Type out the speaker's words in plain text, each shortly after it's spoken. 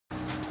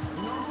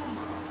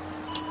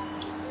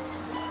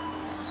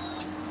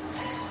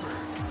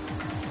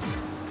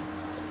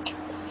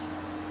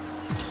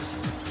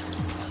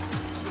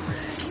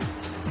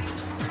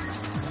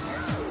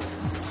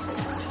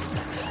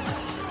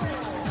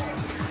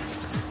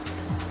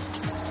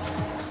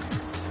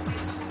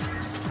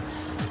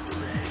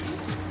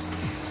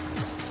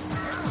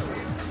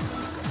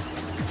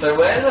So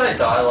where did I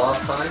die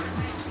last time?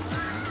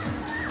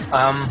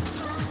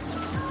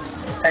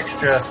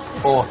 Extra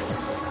 4.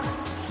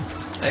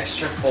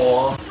 Extra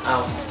 4,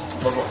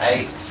 level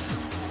 8.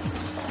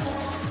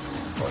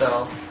 What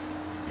else?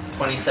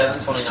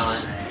 27,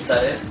 29. Is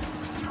that it?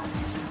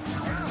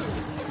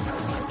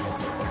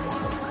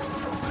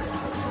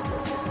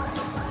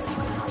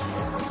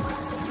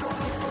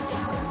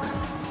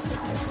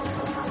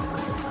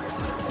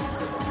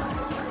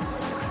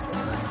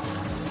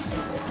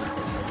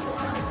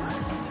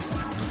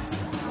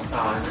 Oh,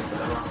 I missed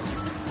it all.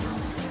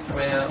 Come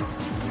here.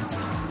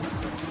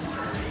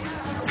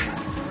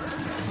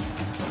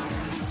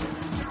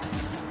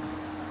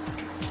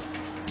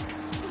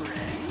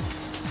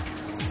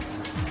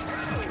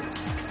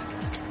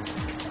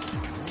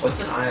 What's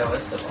an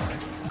iOS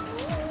device?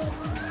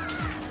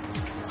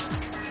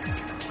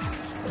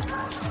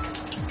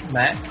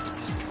 Mac,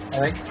 I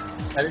think.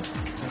 Maybe?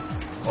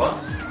 What?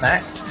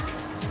 Mac?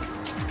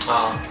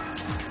 Oh.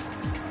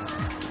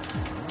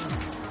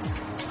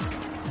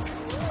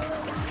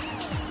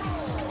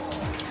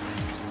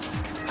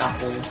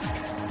 Apple.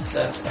 So,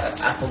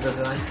 Apple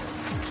devices.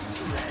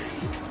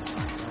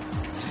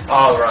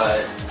 Oh,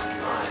 right.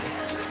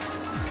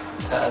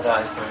 That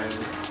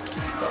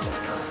iPhone. Stuff like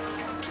that.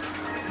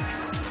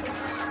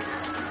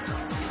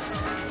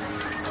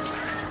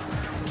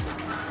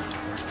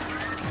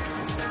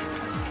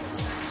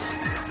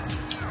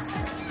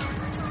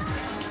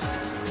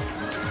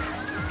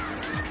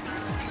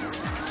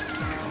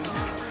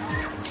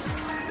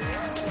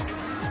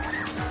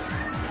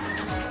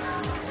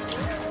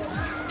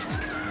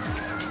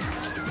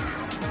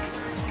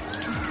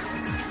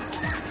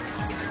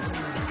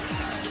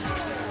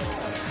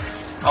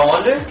 I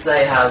wonder if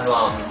they have,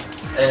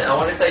 I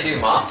wonder if they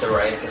do master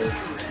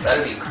races.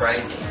 That'd be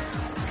crazy.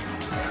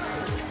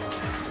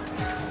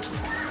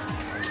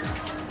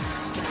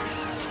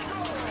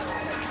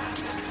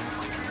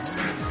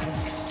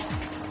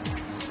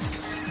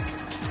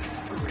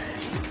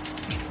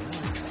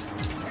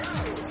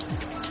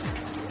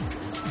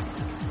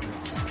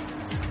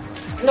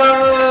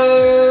 No!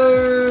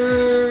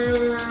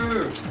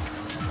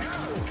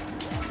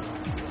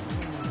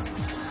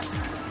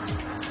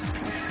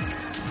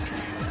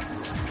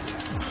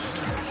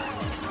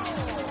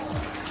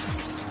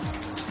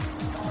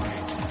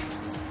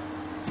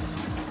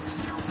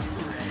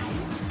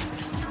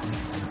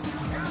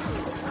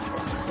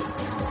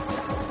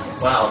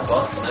 Wow,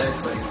 boss knows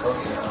what he's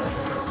talking about.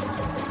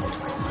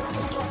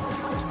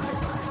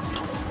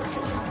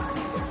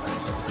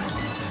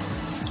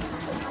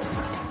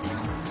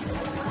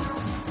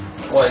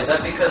 What, is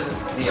that because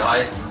the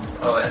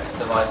iOS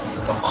devices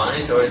are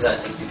behind, or is that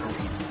just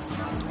because...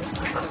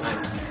 I don't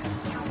know.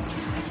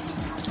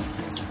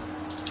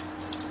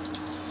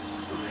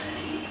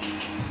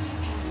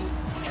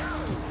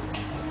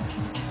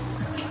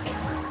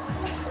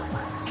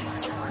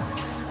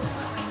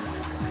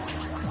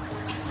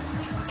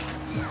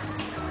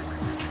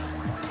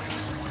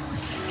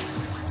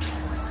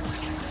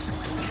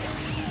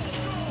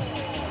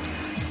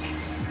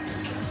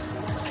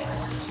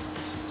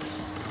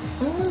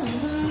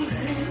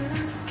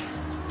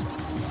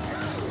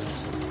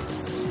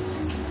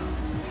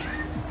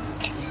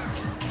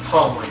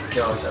 Oh my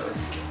gosh, that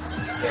was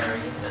scary.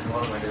 And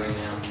what am I doing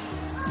now?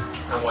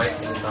 I'm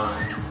wasting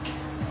time.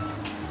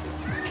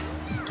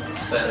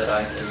 So that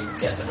I can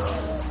get the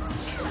bananas.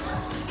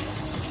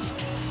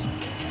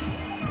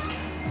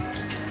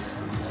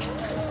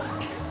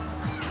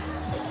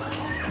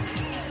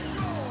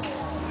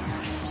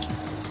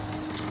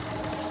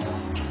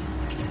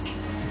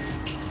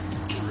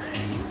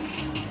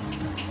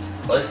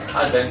 Well,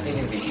 I don't think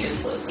it'd be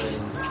useless. I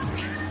mean,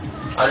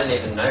 I didn't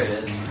even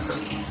notice.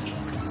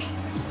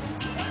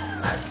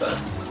 At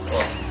first.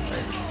 Well,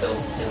 I still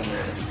didn't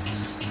notice.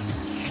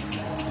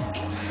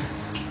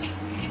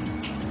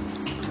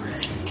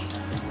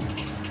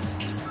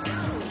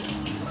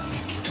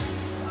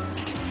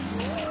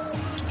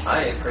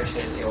 I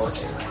appreciate you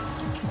watching.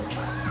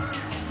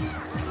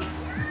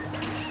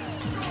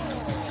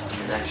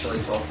 And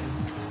actually talking.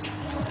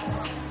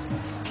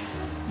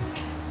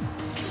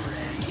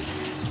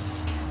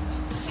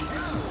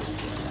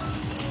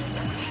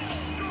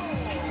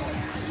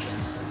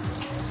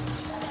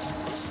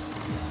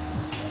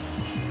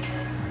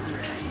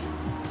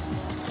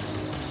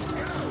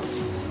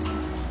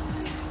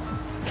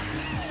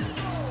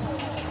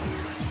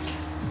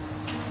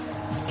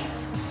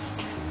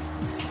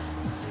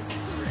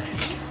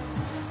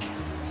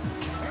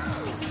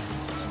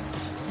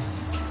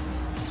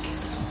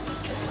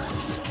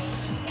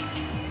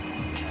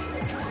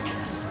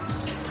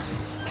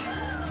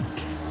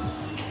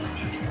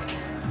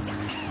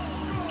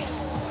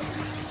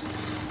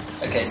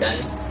 Okay,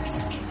 Danny.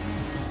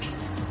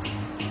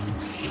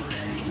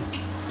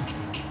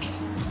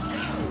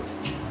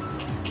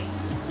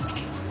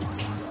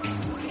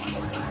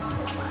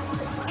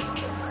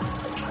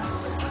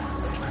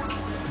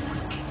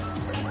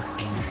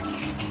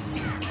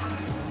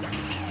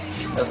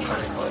 That was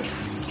kind of close.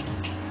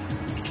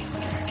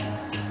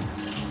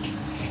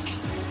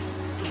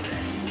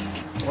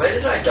 Where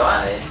did I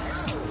die?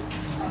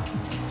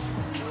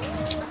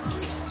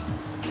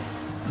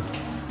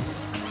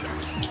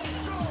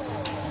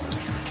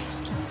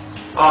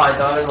 Oh, I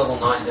died at level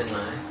 9, didn't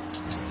I?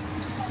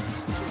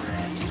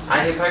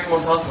 I hit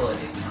Pokemon Puzzle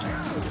already.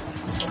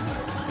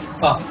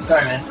 Oh,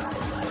 sorry, man.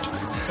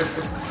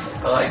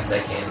 I like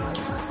that game.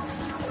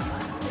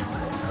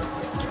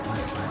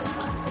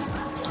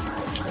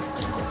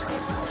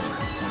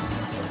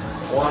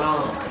 What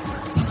on?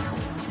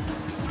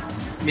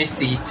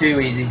 Misty, too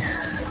easy.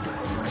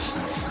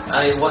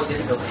 What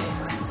difficulty?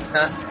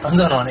 I'm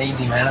not on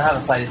easy, man. I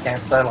haven't played this game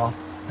for so long.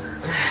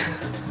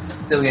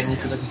 Still getting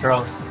used to the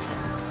controls.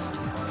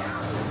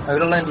 I've got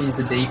to learn to use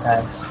the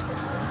D-pad.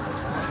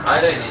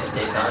 I don't use the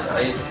D-pad, I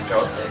use the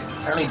control stick.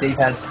 Apparently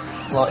D-pad's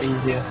a lot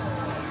easier.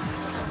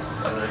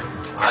 I don't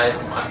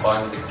know. I'm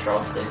fine with the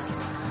control stick.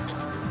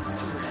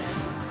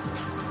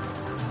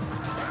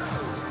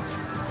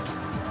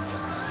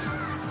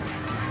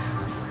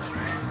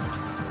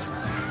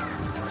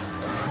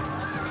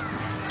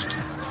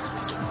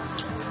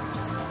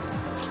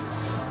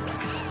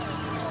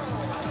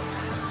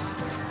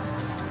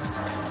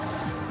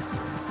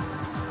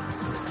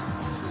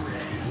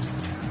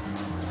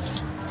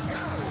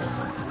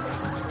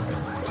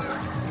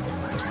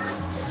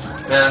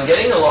 Man, I'm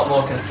getting a lot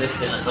more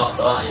consistent at not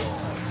dying.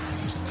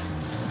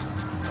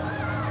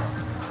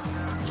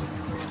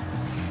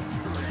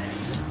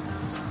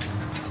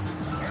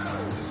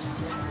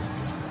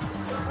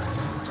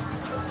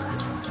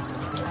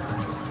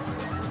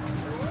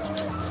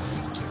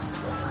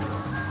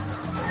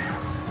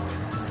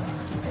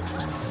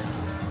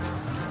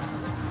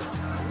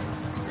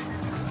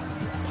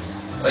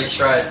 Wait,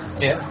 Stride.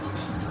 Yeah.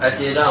 I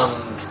did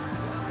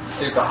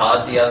super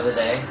hard the other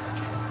day.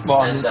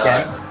 What, and in this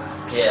game?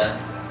 yeah.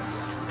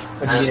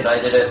 What did you And get? I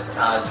did it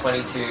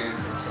 22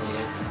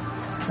 continuous.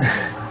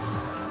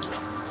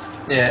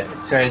 Yeah,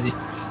 it's crazy.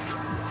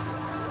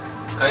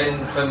 I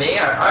mean, for me,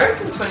 I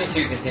reckon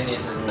 22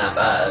 continuous isn't that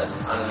bad.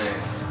 I don't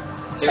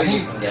know. See what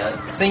you can get.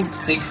 I think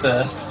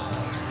Sigfur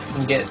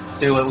can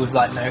do it with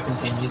like no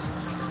continues.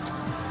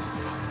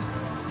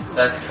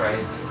 That's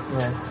crazy.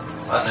 Yeah.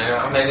 I don't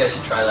know. Maybe I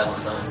should try that one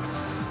time.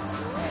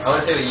 I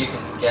want to see what you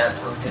can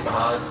get on super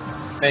hard.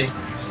 Me,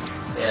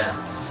 Yeah,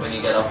 when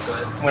you get up to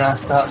it. when I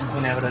start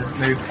being able to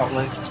move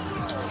properly.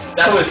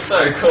 That was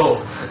so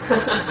cool.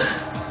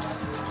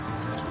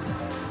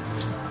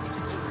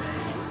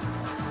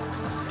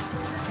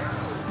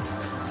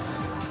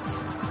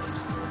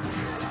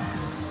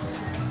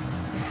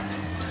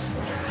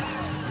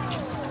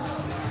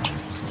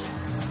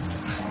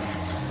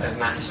 I've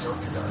managed not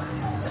to die.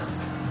 Yeah.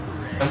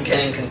 I'm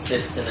getting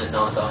consistent at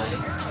not dying.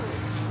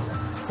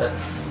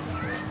 That's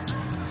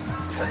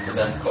the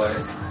best quote.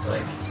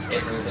 Like,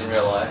 if it was in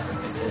real life,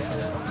 I'm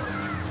consistent at not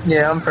dying.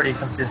 Yeah, I'm pretty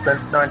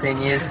consistent.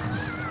 19 years.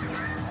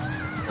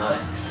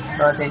 Nice.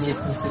 19 years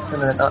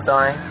consistent at not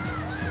dying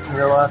in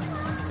real life.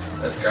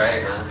 That's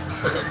great, man.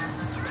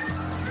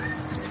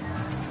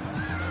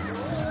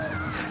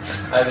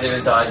 I haven't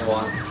even died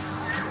once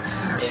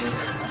in.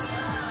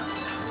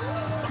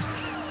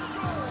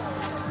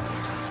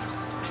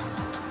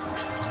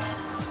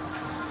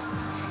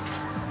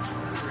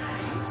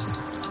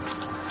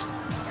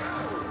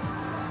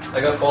 I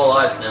got 4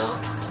 lives now.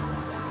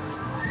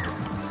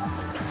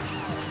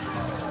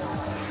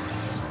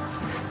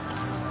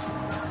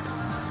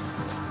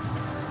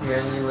 You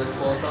only live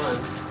 4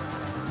 times.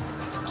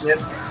 Yep.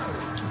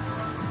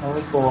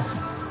 Only 4.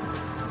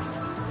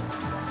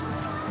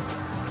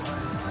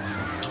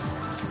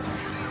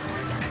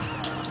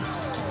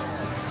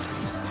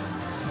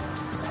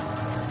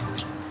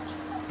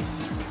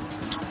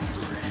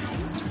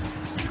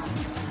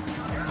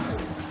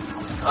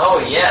 Oh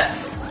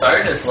yes!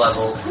 Bonus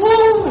level.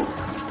 Woo!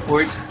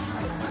 Woot.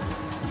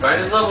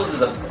 Bonus levels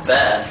are the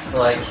best,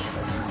 like,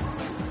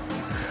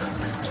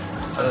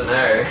 I don't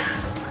know.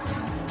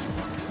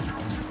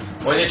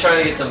 When you're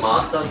trying to get to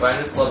master,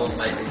 bonus levels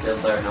make me feel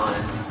so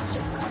nice.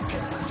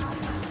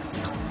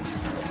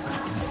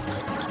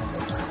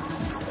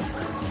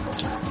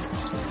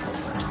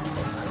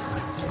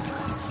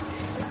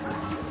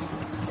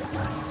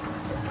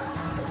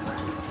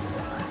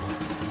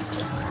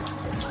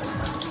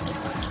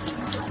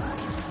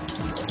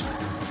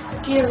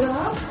 Gear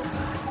up.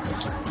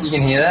 You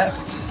can hear that?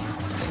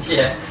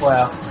 Yeah.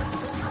 Wow.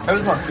 That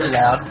was not too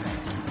loud.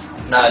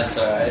 No, it's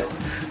alright.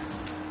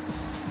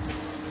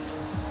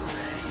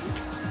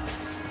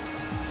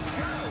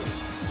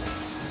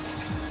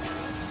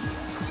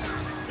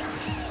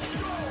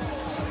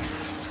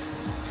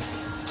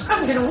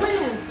 I'm gonna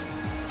win.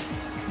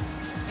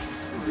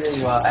 There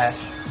you are, Ash.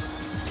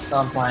 So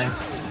I'm playing.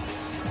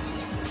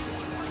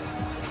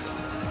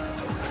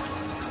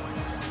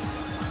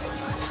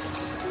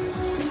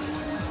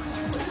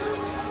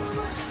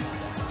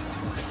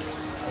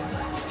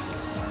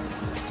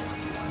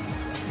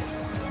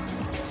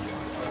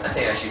 I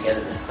think I should get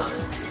it this time.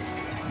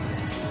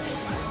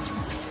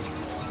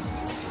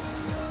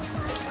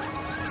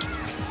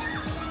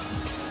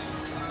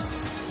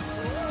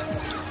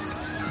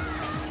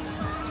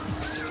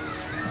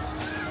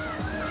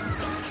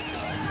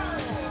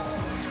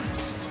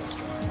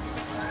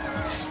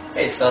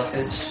 Hey,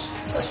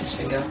 sausage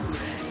finger.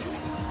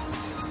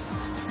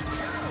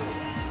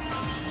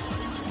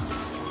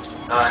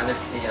 Oh, I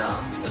missed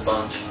the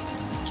bunch.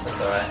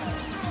 That's alright.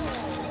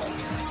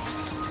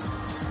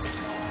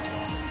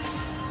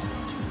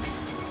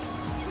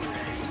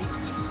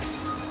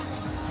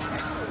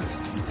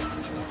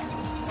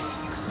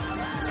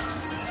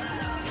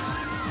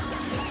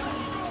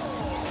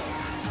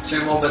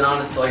 Two more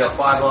bananas so I got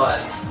 5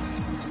 lives.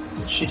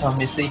 Shit on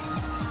Misty.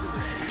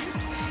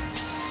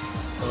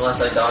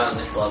 Unless I die on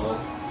this level.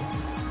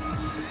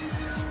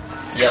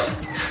 Yep.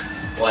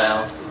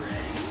 Wow.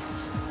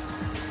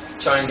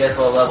 Try and guess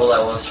what level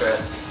that was, Shred.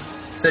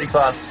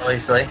 35,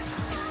 obviously.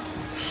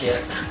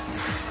 Shit.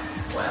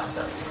 Wow,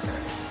 that was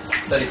scary.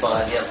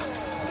 35, yep.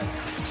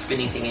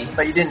 Spinny thingy.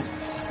 But you didn't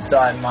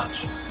die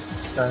much,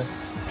 so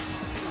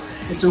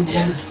it's all good.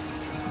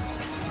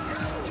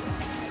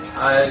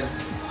 Yeah.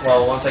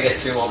 Well, once I get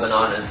 2 more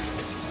bananas,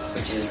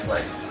 which is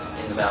like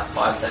in about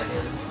 5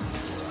 seconds.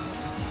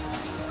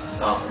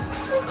 Oh,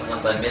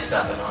 unless I miss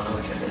that banana,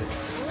 which I did.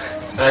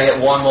 And I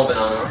get 1 more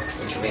banana,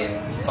 which will be in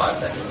 5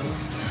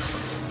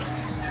 seconds.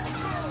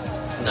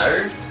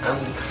 No,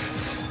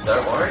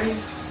 don't worry.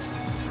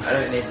 I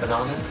don't need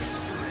bananas.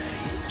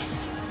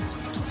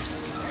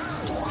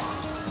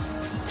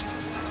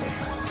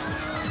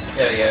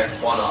 There we go,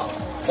 1 up.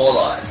 4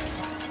 lives.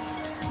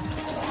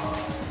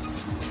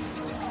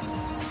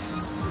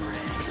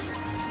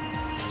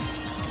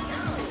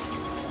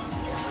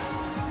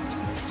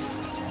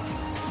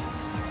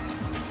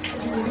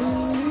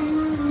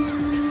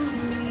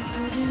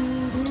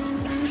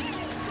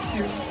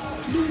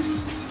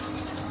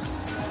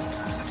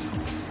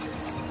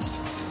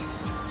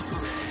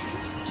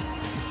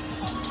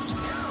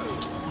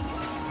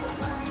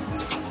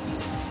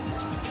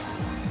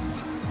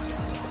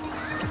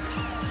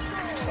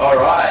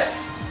 Alright.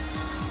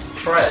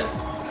 Shred.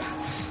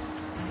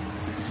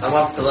 I'm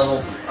up to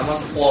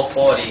floor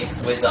 40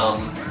 with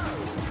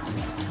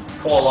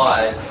 4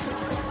 lives.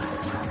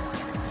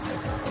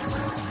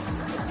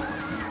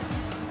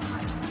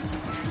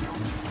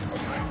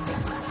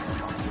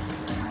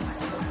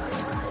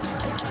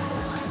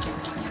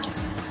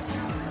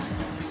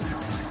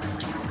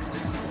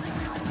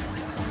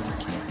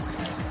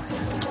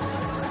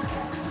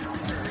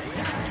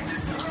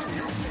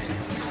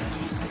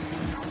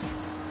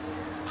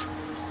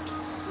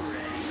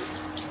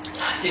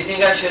 Do you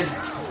think I should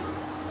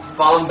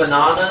farm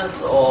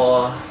bananas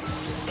or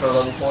for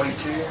level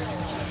 42?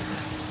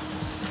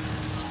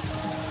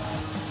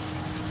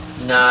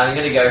 Nah, I'm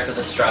gonna go for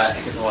the strat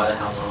because why the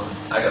hell not?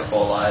 I got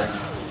 4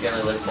 lives. You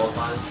only live 4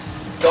 times.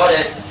 Got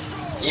it!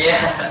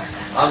 Yeah!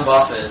 I'm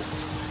buffered.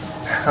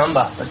 I'm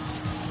buffered.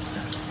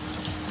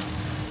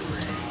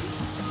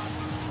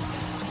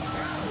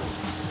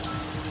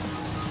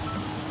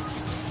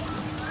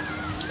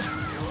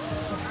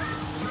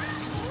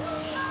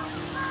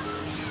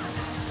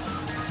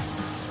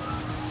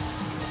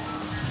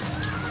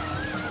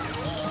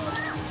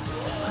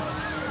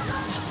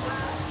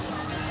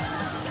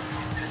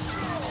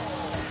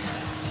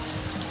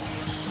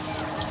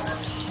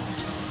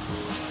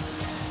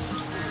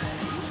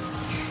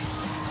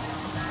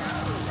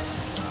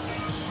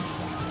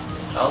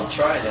 I'll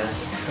try then.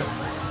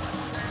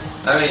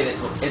 I mean,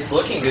 it's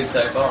looking good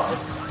so far.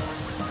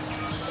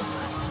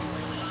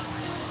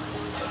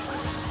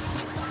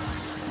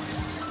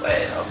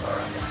 Wait, I'll go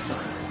around next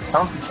time.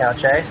 Comfy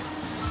couch, eh?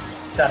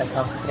 Got a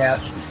comfy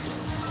couch.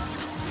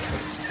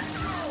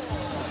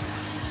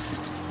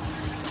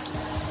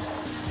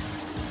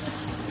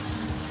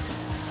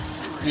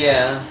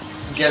 Yeah,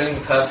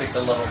 getting perfect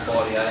on level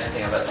 40, I don't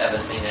think I've ever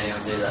seen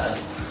anyone do that.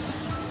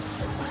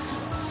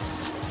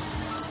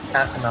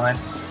 That's a 9.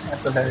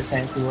 That's a very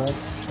fancy word.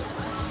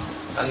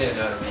 I don't even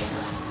know what it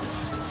means.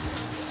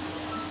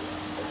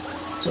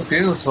 That's what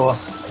Google's for.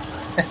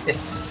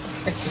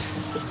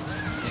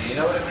 Do you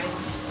know what it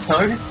means? No?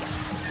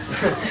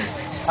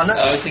 I know.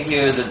 I was thinking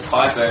it was a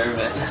typo,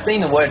 but... I've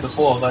seen the word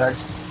before, but I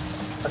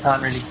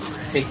can't really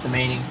pick the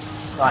meaning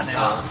right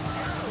now.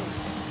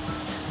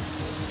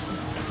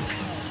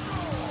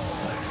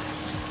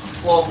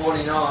 Floor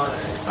 49.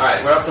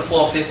 Alright, we're up to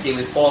floor 50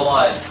 with 4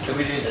 lives. Can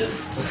we do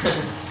this?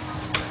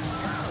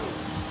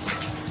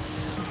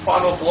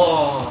 Final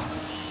floor.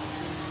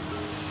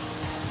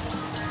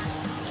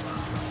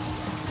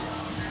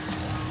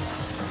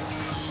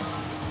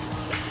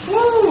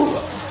 Woo!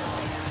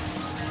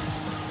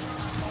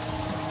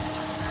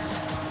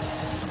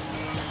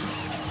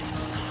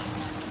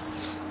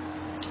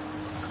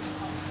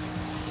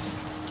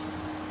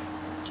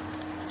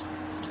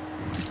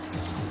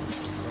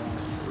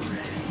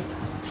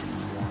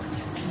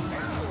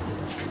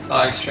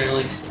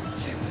 Extremely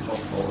stupid go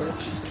forward.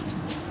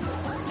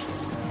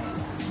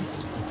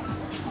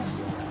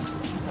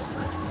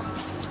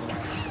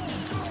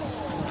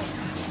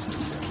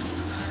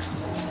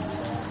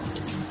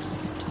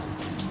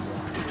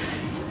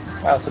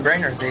 Wow,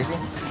 Sabrina's easy.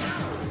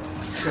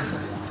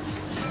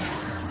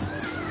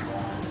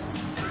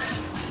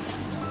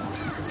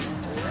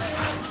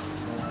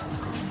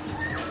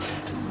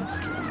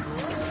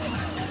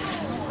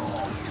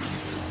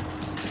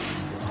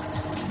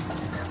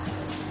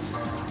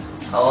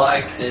 I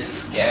like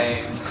this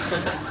game.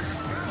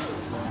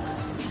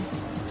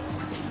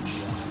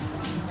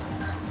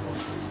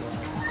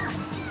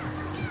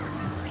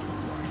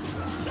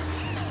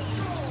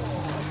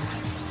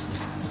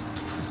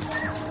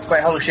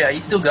 Wait, holy shit, are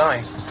you still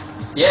going?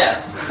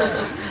 Yeah.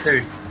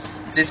 Dude,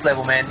 this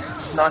level, man,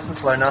 it's nice and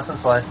slow, nice and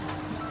slow.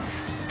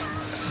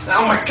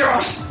 Oh my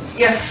gosh!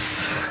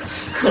 Yes!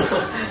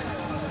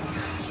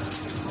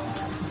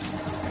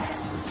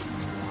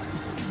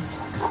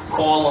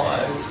 4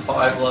 lives,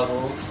 5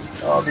 levels.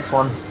 Oh, this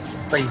one,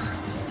 please.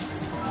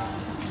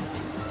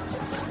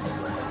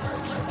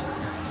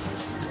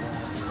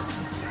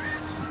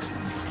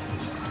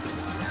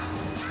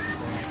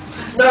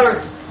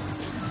 No!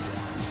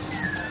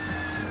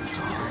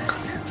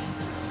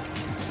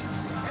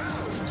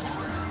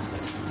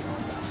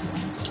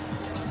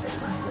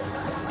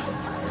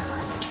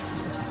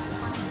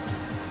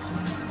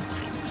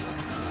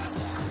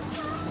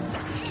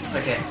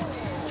 Okay.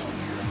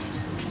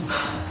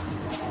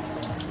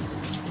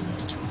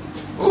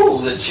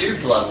 Ooh, the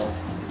tube level.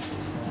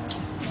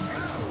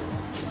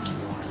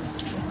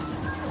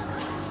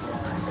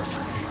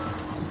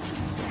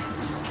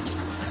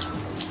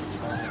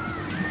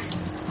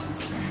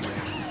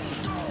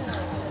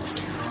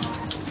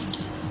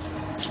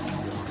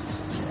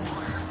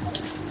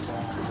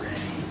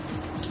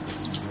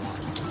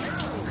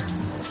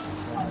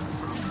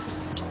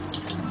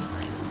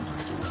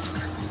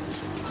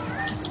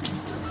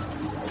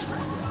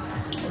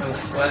 I'm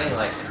sweating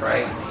like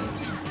crazy.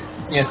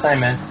 Yeah, same,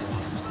 man.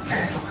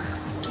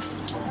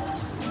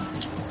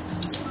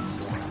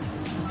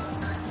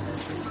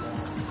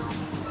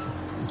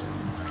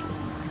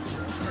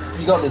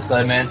 You got this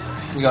though, man.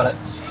 You got it.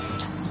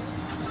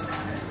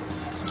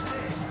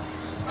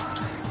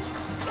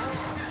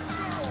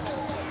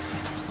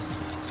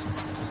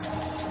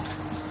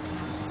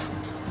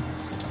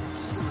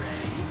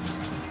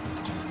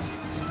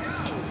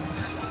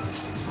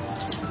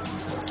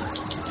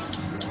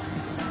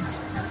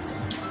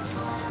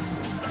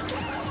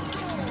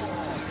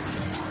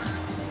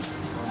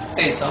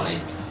 Hey, Tommy.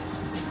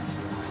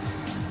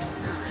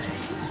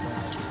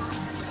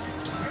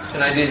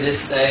 Can I do this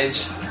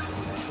stage?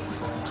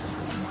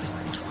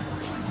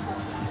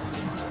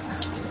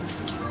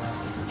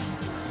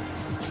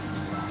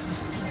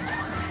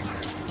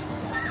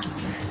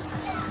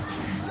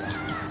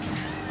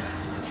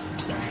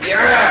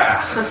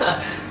 Yeah!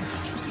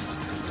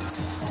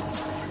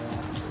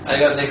 I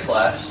got Nick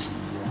Flash.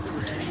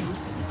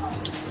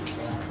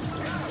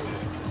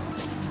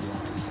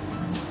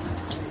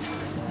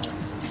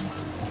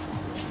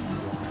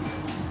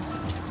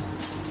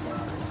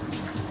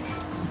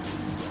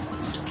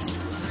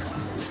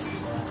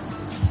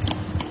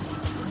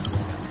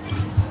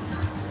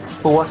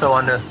 For what, I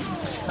wonder?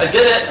 I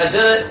did it! I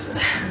did it!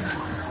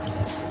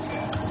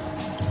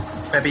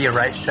 Maybe your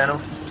race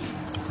channel?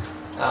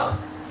 Oh.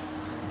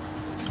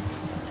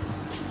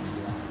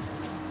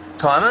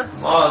 Timer?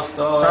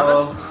 Master!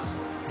 Timer?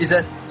 Is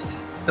that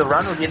the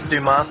run or do you get to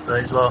do master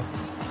as well?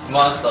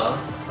 Master.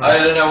 I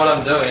don't know what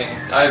I'm doing.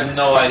 I have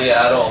no idea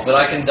at all, but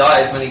I can die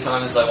as many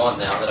times as I want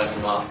now that I'm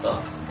in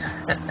master.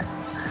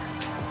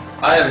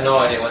 I have no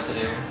idea what to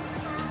do.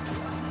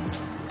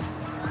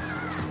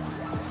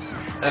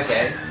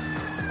 Okay.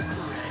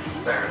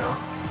 Fair enough.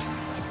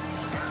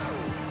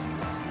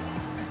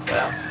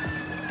 Well.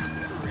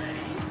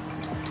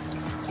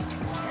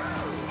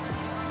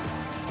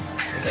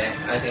 Okay,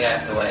 I think I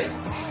have to wait.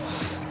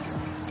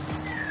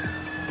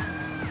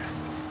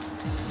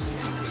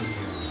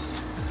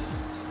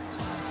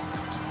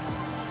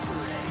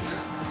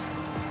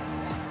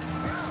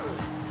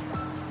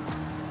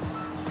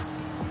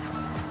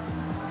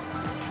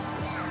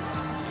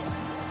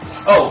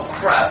 Oh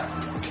crap!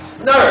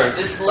 No,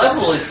 this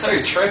level is so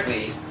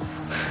trippy.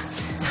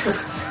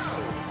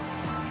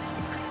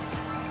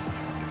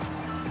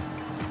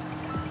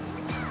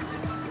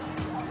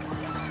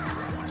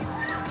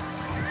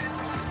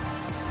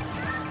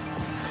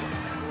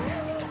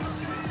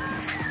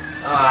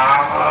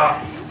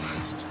 Ah.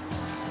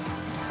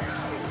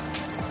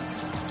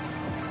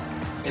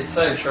 It's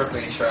so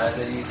trippy, Shred.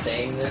 Are you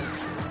seeing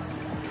this?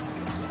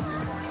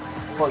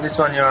 What, this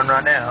one you're on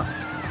right now?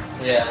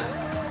 Yeah.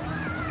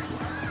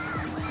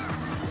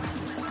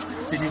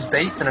 Dude, he's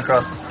beasting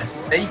across.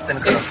 Beasting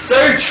across. It's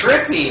so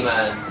trippy,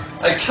 man.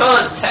 I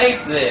can't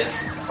take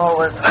this.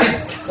 Oh, it's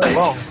so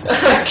long.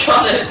 I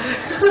can't.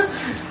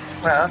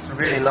 Wow, that's a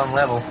really long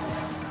level.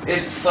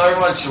 It's so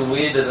much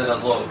weirder than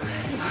it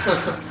looks.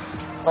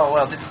 Oh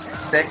well, this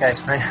staircase,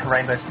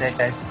 rainbow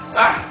staircase.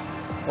 Ah!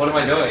 What am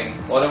I doing?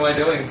 What am I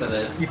doing for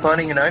this? You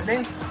finding an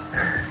opening?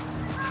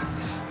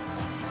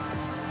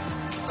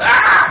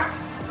 Ah!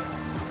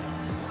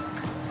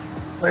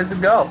 Where's the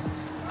goal?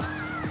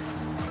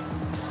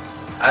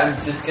 I'm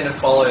just gonna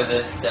follow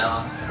this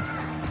down.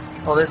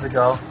 Oh, there's the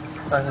goal.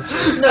 Oh,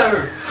 that's-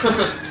 No!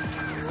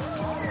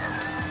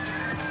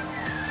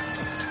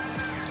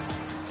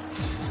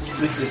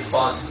 This is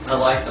fun. I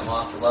like the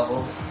master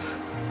levels.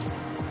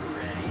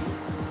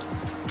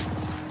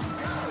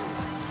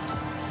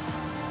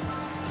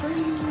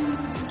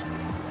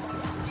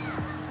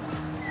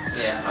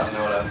 Yeah, I don't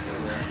know what I was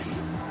doing there.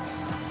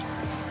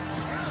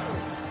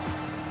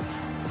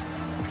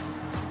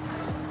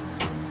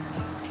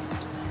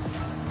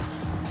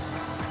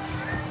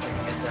 I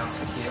can get down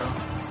to here.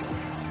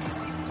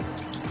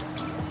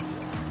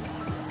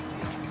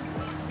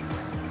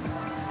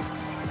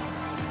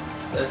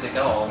 There's a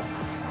goal.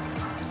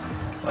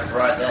 Like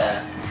right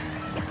there.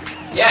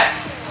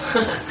 Yes!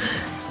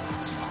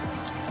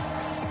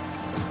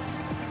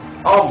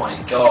 Oh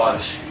my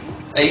gosh.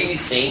 Are you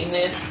seeing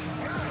this?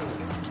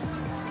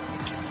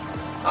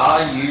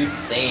 Are you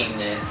seeing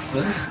this?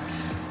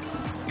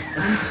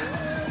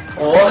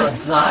 What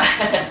the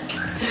heck?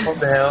 What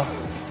the hell?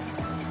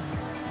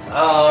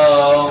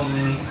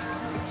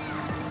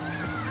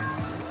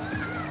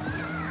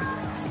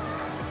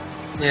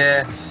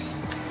 Yeah.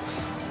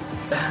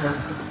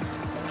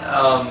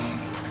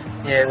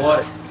 Yeah.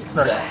 What It's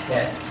not the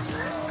heck?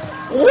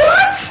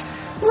 What?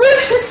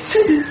 What is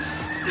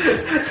this?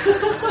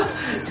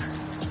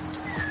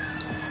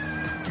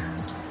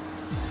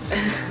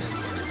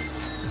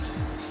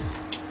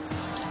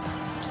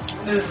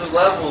 This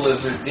level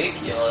is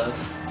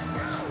ridiculous.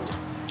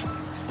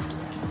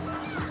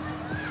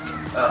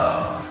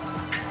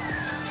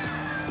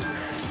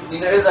 You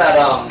know that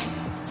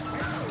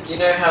you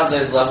know how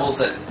there's levels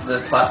that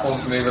the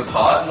platforms move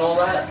apart and all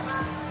that,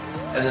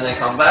 and then they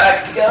come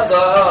back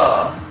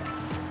together.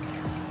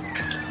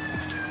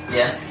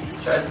 Yeah,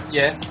 tried.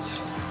 Yeah.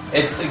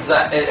 It's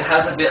exact. It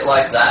has a bit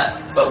like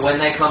that, but when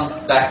they come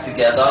back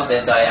together,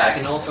 they're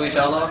diagonal to each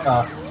other.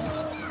 Oh.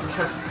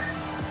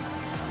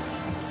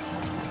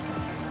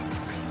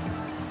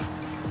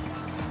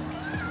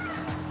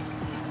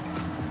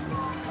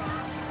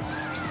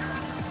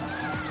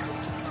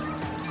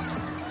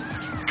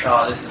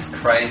 Oh, this is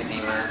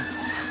crazy, man.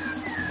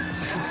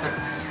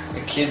 A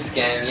kid's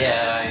game,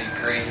 yeah, I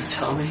agree,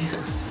 Tommy.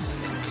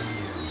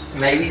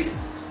 Maybe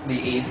the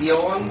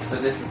easier ones,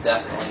 but this is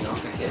definitely not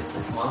for kids,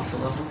 it's master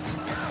levels.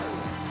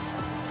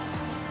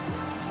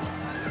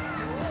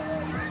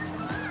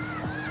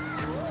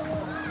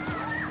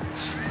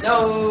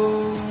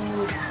 No!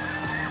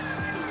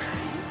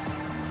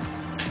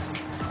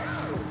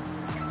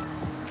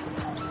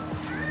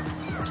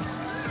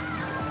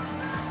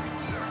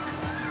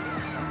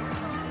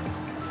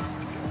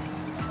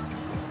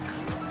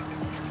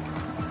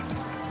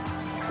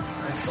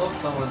 I saw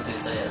someone do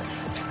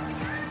this.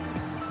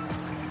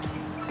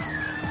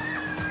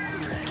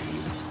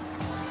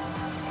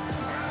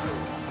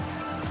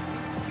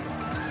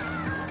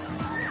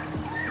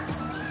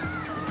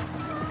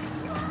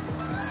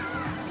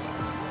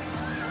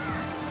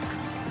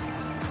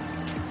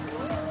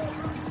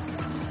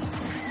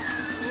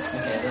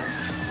 Okay, that's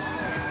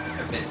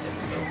a bit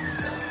difficult.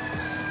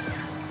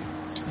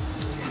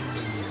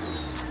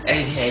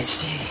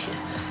 ADHD.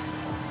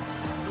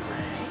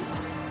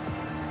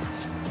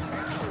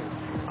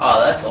 Oh,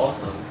 that's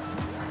awesome.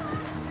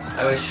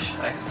 I wish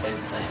I could say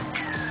the same.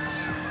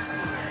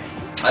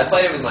 I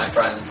played it with my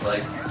friends,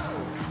 like,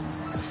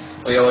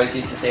 we always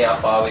used to see how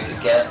far we could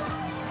get.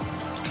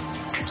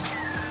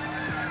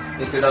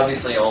 We could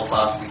obviously all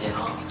pass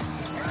beginner,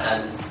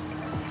 and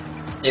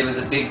it was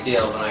a big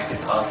deal when I could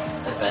pass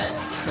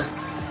advanced.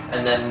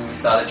 And then we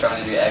started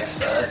trying to do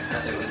expert,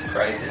 and it was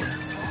crazy.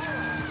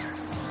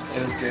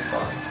 It was good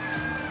fun.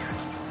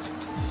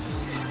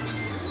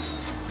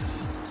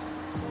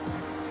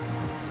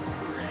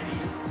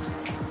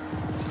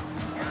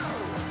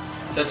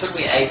 So it took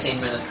me 18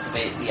 minutes to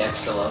beat the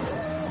extra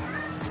levels.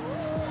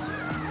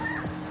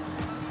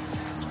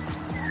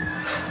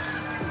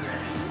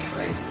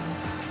 Crazy.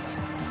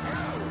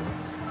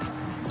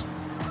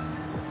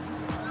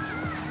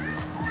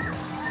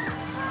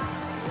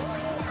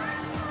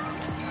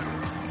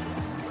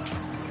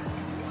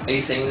 Are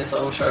you seeing this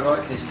level,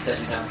 Showbot? Because you said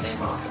you'd never seen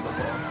Master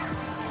before.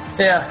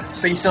 Yeah,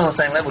 but you're still on the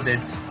same level, dude.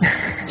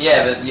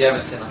 Yeah, but you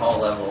haven't seen the whole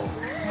level.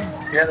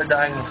 You're at the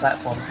diagonal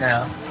platforms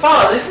now.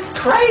 Fuck, this is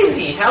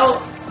crazy!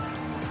 How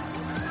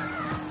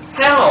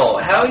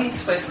are you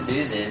supposed to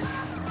do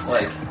this?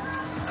 Like,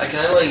 I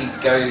can only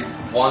go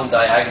one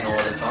diagonal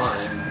at a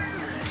time.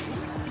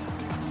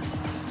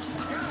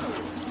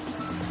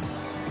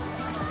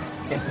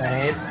 Get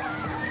made.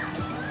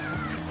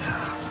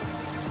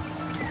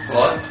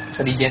 What?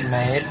 But he get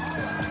made.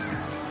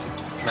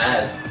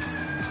 Mad.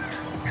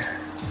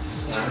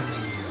 No.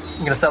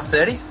 You gonna sub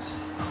 30?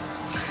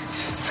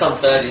 Sub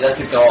 30,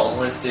 that's a goal.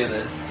 Let's do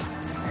this.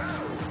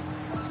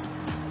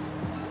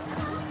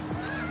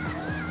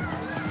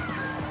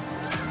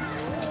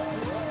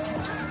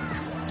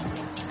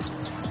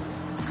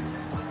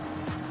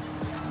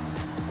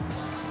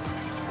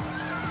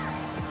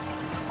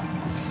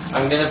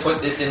 I'm gonna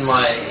put this in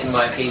my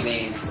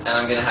PVs, and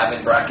I'm gonna have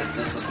in brackets.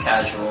 This was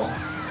casual.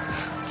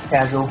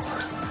 Casual.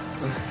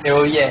 Yeah,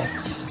 well, yeah.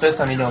 It's the first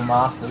time you're doing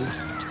Masters.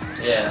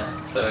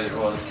 Yeah, so it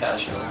was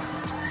casual.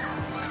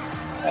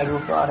 Casual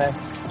Friday.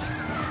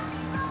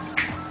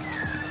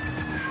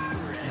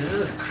 This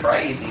is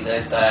crazy.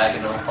 Those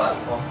diagonal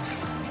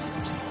platforms.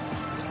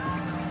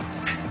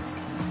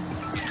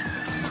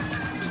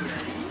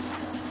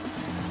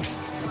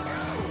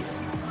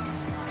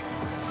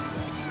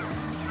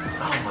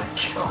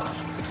 god.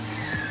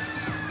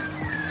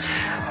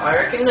 I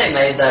reckon they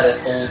made that a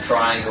full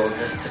triangle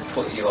just to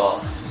put you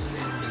off.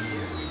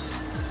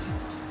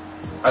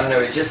 I don't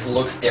know, it just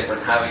looks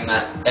different having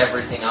that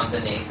everything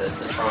underneath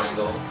it's a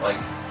triangle. Like,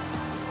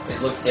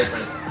 it looks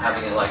different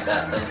having it like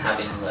that than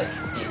having like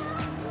it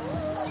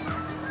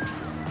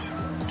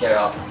go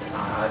up.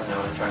 I don't know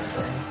what I'm trying to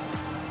say.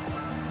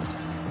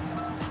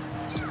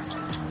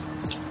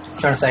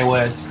 Trying to say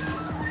words.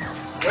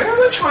 Where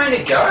am I trying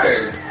to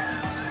go?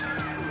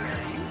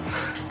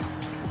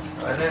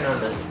 I don't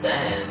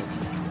understand.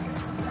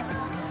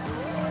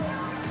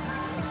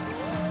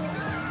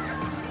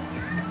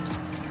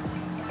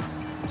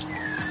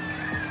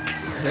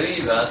 Who are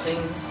you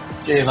versing?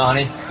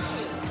 Giovanni.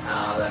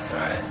 Oh, that's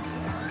right.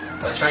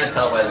 I was trying to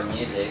tell by the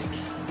music.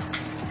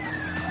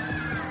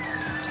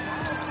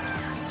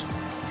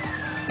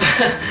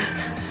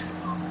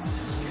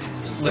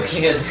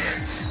 Looking at,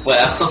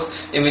 wow,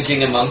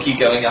 imaging a monkey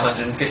going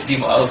 150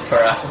 miles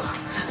per hour.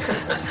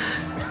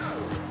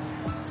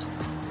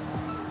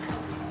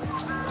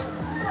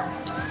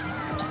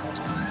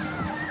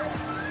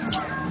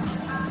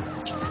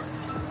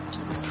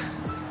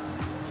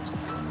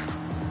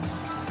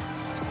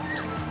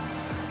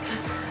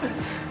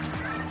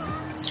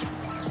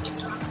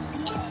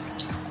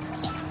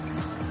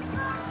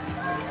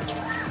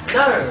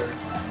 No!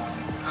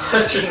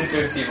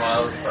 150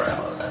 miles per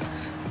hour.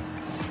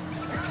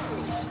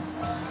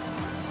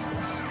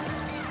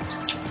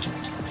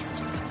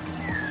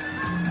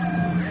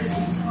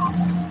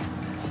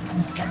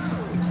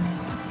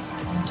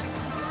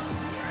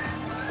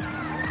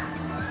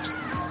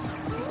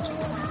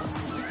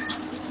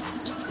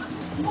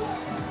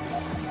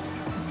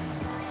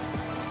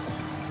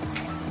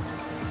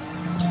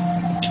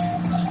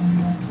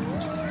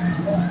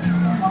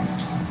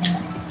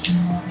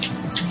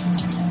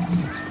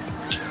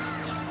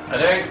 I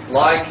don't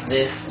like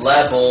this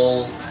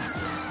level.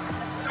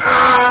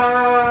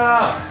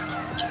 Ah!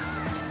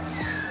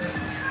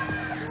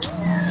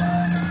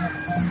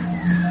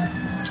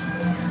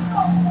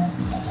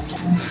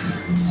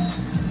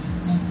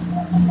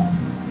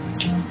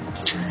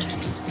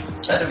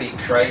 That'd be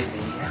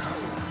crazy.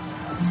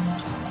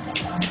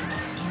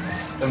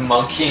 A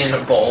monkey in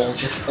a bowl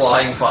just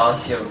flying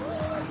past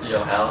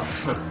your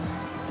house.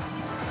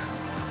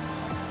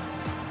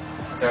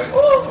 Going, ooh,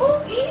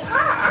 ooh, ee, ah,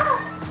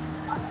 ah.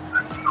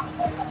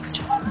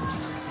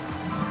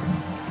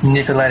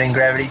 Manipulating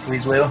gravity to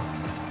his will.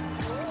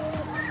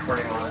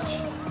 Pretty much.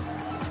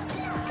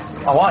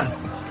 I won.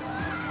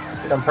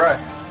 I'm pro.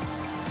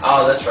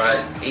 Oh, that's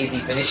right. Easy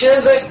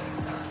finishes it.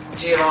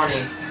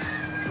 Giovanni.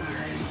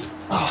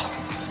 Oh.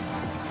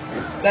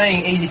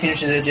 Saying easy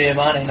finishes at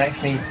Giovanni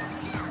makes me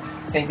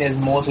think there's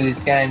more to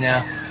this game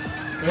now.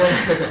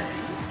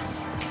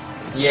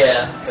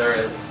 Yeah, there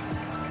is.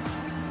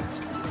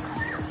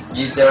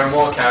 There are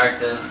more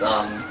characters in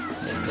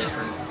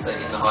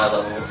the high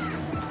levels.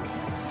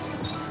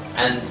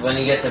 And when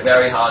you get to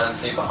very hard and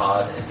super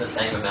hard, it's the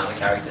same amount of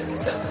characters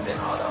except a bit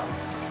harder.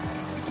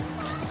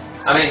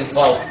 I mean,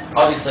 well,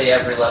 obviously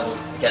every level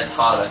gets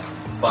harder,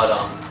 but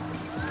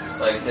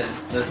like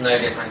there's no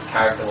difference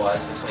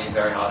character-wise between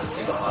very hard and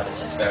super hard. It's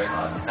just very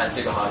hard. And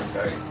super hard is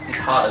it's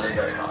harder than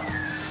very hard.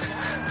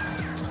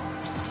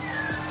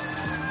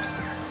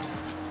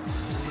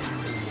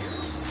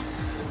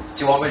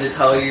 Do you want me to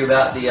tell you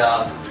about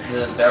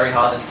the very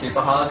hard and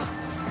super hard?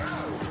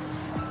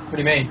 What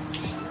do you mean?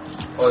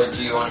 Or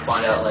do you want to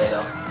find out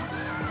later?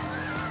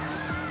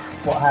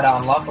 What, how to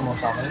unlock them or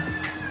something?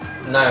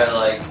 No,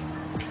 like,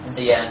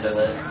 the end of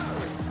it.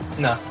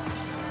 No.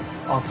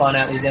 I'll find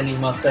out these endings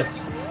myself.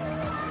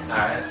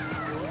 Alright.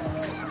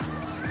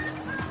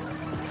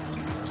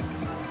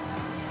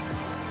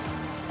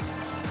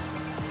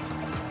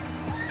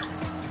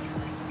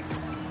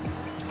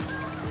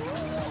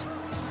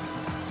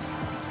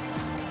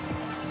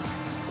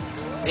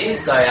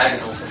 These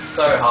diagonals are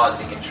so hard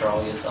to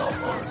control yourself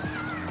on.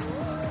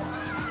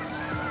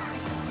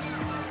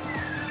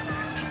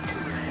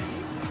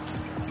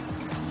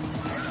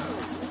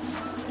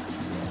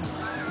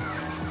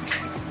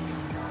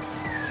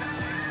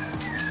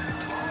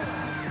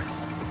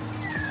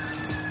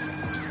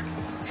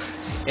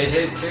 It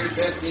hit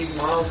 250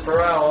 miles per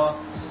hour.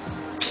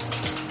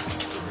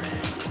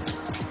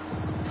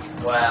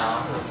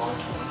 Wow, the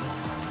monkey.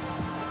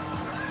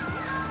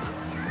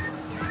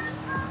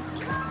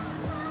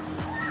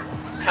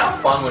 How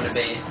fun would it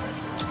be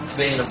to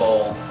be in a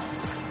bowl?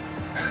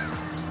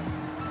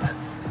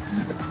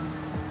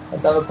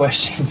 Another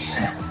question.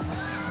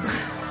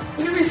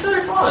 It'd be so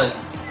fun.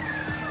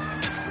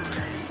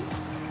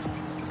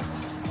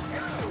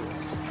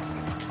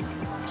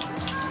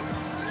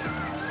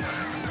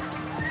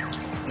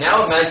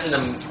 Now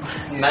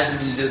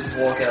imagine you just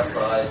walk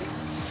outside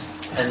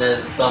and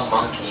there's some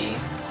monkey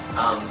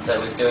that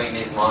was doing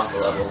these master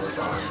levels or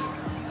something.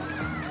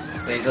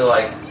 These are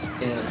like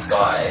in the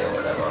sky or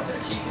whatever,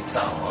 as you can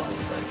tell,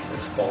 obviously, because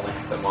it's falling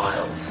for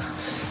miles.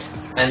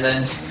 And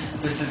then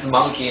just this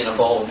monkey in a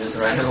bowl just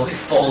randomly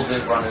falls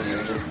in front of you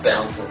and just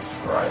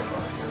bounces right in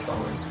front of you or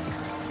something.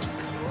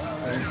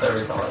 I'm so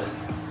retarded.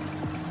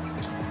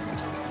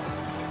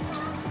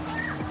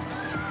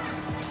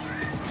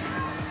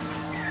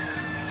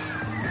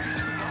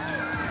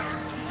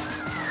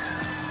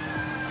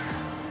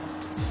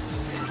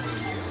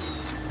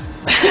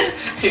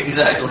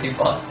 Exactly,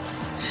 bots.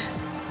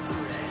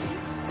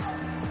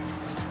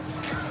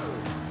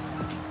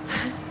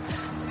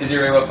 Did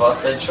you read what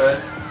boss said,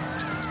 Shred?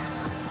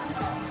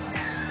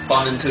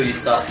 Fun until you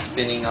start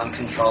spinning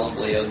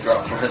uncontrollably or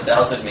drop from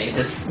 1,000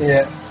 meters.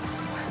 Yeah.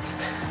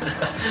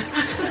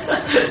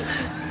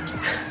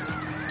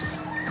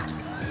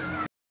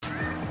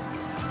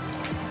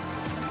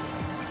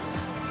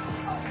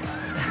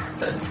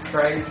 That's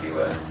crazy,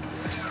 man.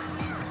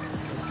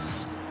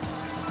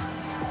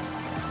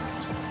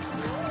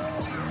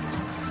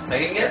 I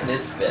can get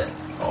this bit,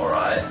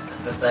 alright,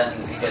 but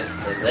then it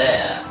gets to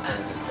there,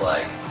 and it's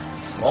like,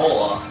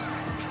 smaller,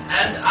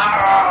 and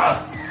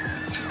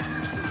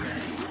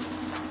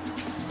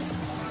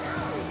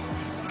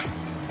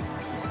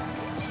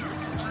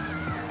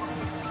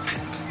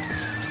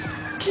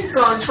keep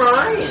on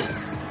trying!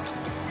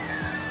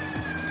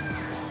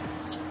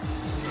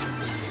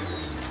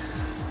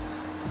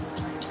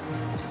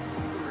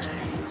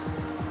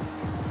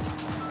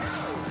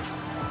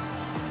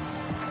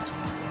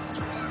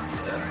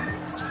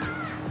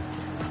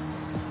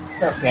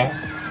 Okay.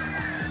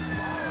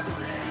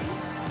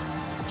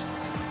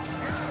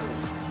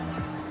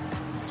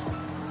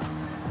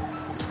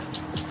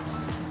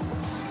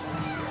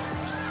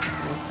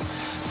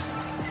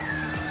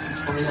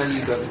 Funny how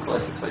you got the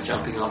closest by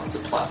jumping off the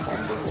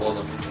platform before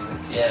them.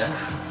 Yeah.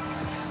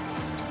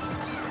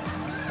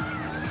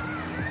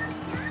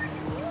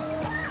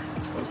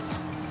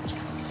 Oops.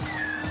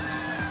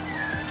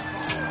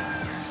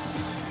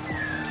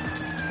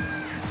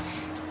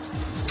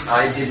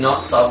 I did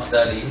not sub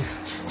 30,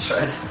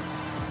 Shred.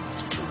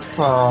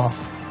 Oh.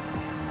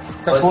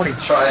 Got 40.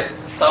 Let's try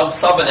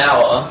sub an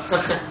hour.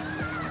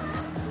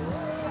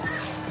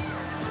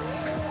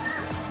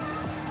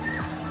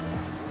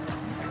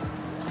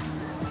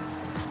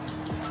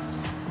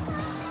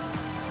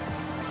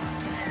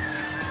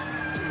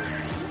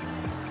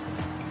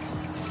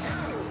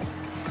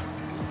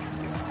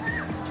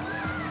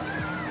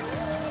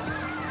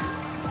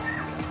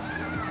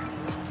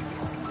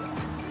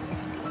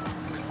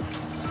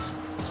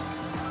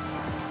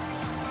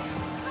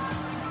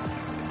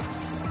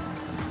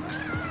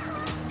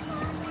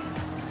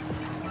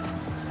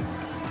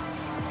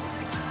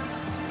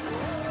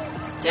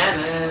 Damn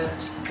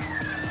it!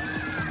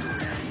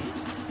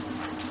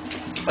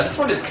 I just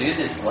want to do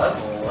this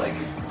level, like,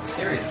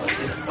 seriously,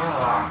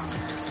 I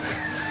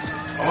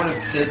want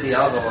to see the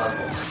other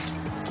levels.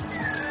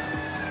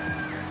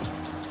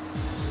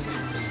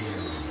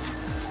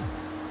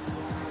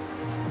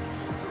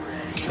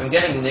 I'm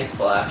getting Nick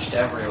flashed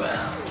everywhere.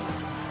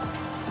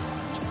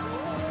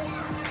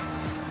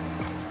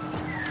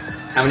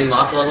 How many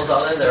master levels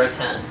are there? There are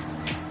 10.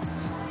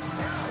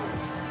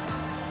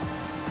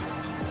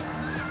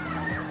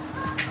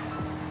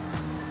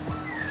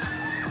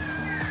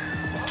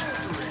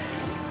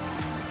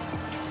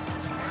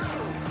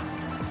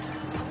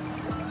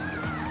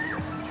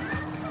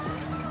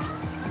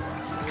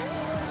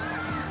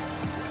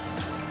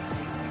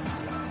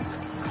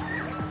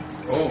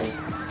 Oh,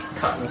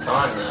 cutting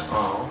time there.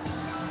 Oh.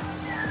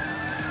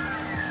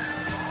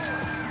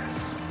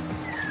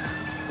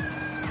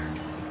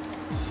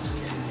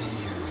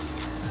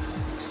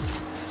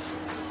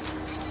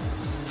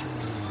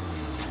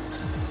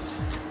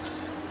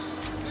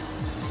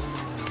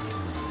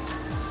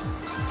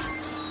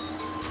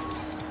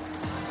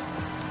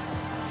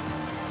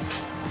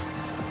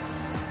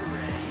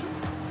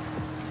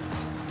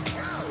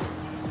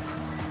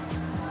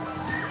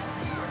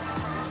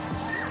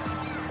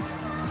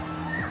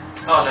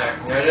 Oh no,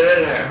 no.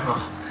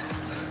 Oh.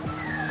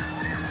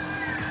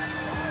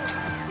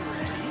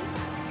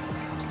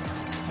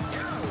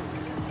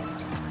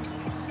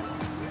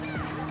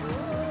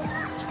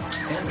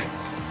 Damn it.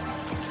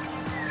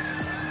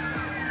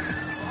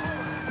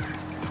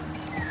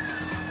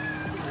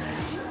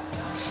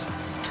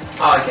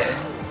 Oh, okay.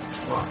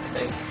 Smart.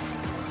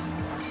 Thanks.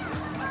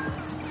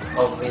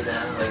 Hold me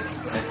down, like,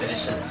 when I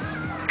finish this.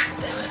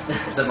 Damn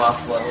it. The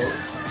master levels.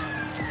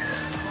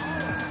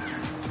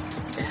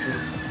 This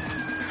is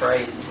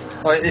crazy.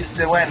 Well, if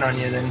they're waiting on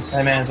you, then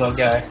they may as well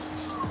go.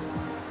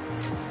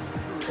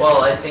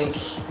 Well, I think,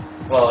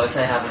 if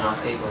they have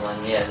enough people,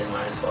 then yeah, they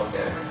might as well go.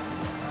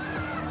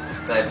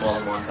 If they have more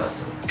than one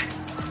person.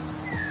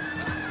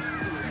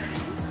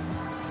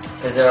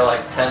 Because there are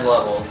like 10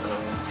 levels and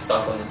I'm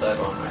stuck on the third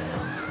one right now.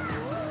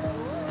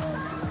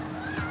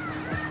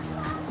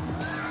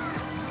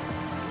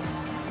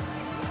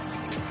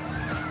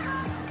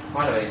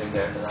 Why do I even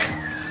go for that?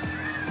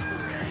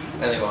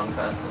 Only one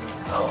person.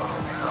 Oh well.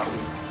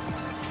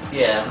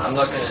 Yeah,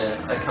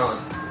 I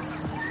can't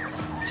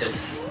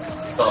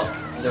just stop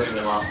doing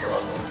the master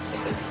levels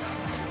because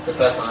it's the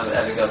first time I've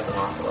ever got to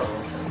master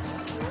levels and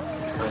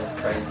it's kind of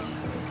crazy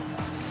for me.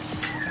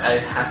 I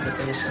have to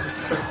finish them.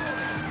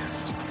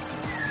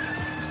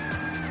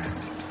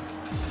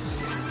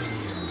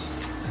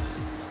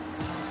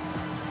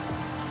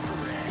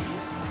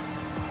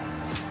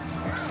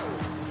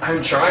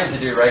 I'm trying to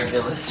do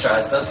regular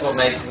strats. That's what's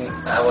making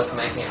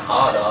it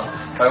harder.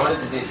 If I wanted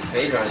to do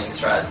speedrunning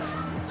strats,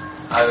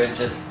 I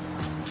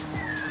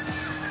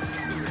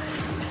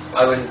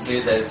wouldn't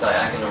do those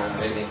diagonal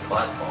moving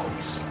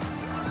platforms.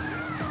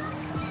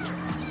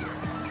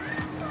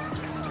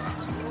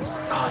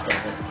 Oh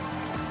damn it.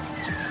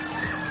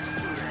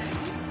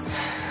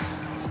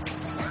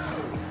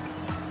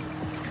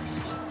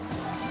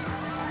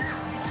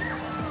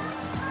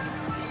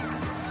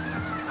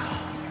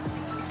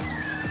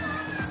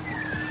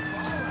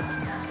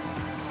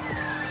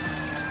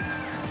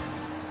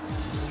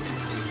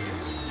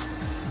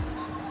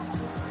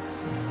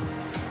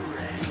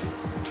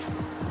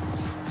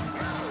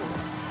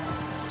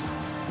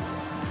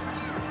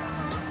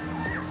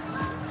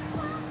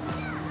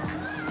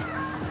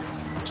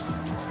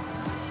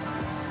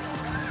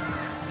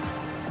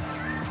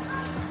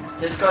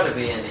 There's got to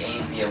be an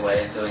easier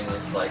way of doing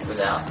this, like,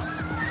 without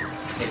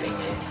skipping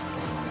these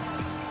things.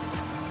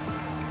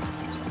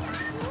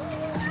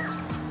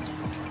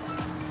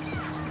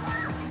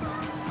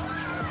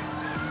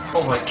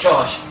 Oh my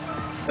gosh!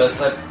 It's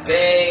supposed to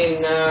be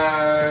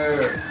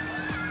no!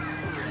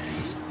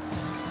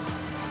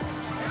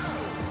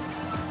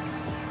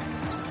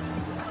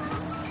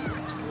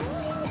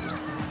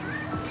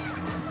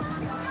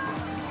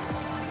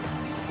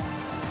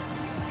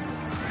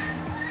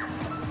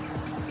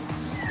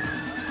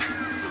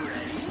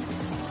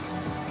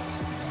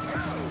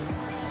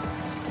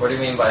 What do you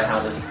mean by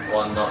how does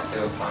one not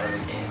do a part of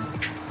the game?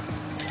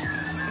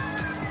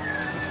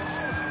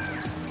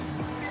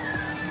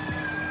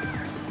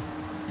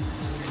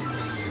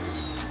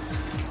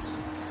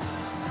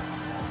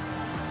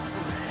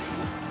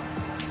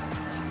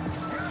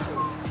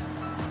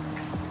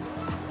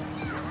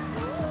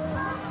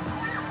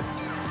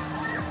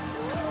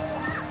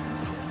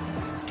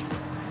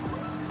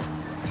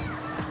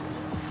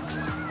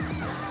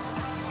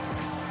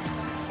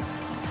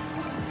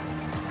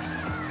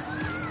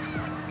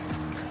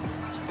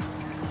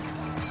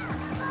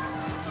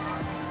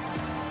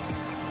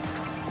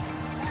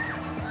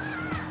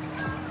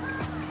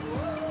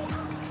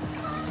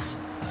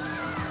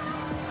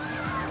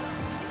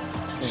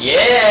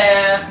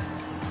 Yeah!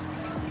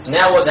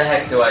 Now what the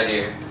heck do I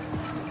do?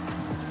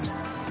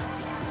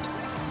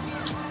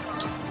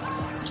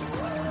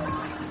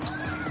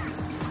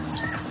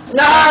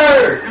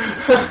 No!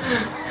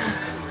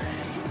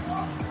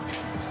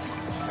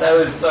 That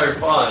was so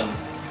fun.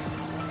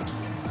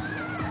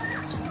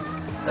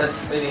 That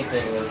spinny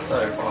thing was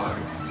so fun.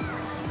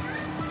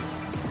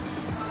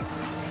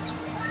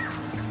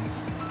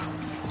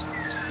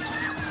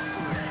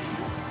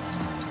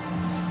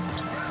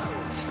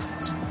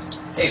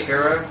 Hey,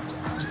 Firo.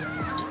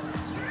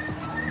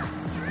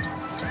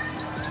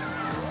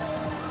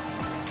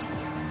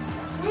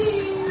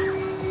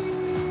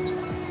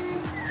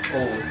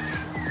 Oh.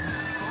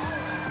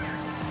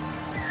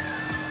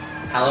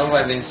 How long have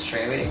I been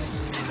streaming?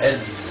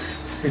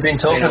 We've been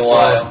talking a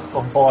while.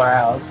 for 4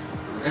 hours.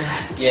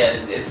 Yeah,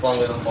 it's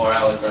longer than 4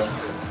 hours though.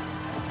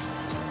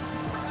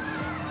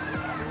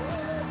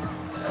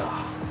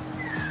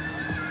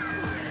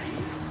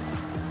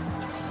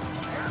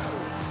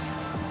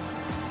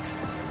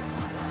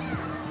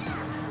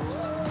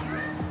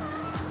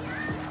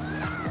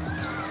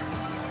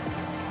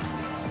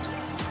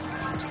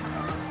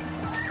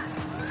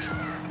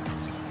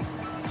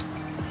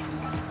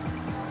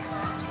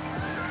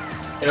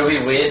 It'll be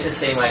weird to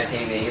see my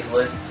PVs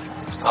list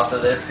after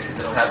this because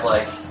it'll have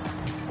like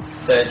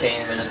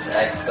 13 minutes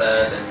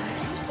expert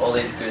and all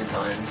these good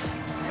times.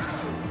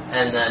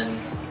 And then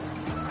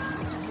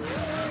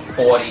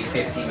 40,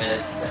 50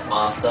 minutes at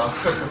master.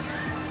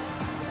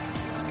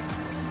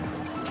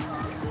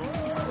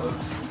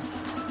 Oops.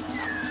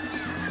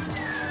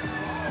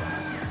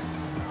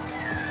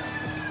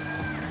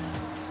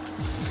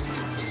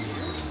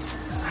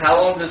 How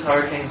long does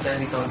Hurricane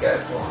Sandython go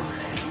for?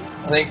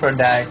 I think for a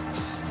day.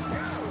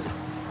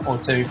 Or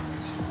 2.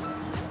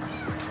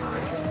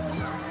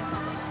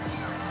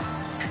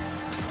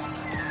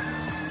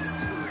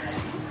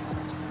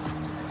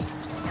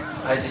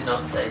 I did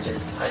not just say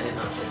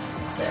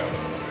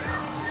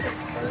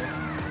Xcode.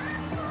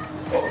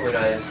 What would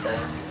I have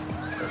said?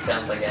 It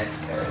sounds like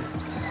Xcode.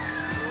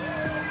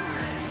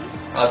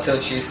 Oh, till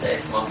Tuesday,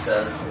 Smog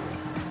says.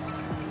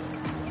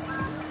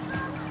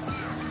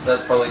 So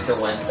that's probably till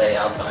Wednesday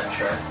our time,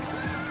 sure.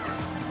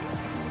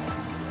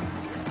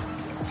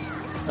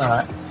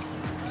 Alright.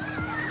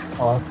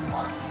 Well,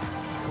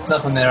 there's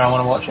nothing there I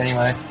want to watch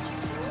anyway.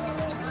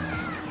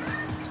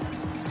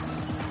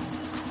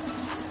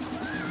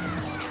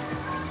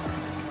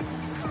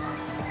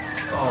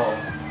 Oh.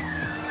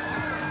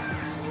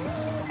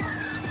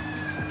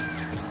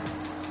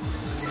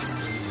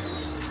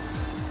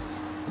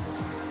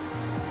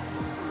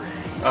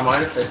 I might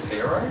have said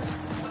Firo.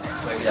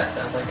 Maybe that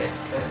sounds like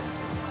Xcode.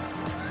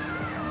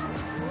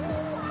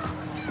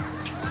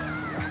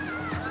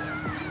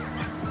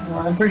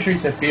 Well, I'm pretty sure you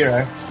said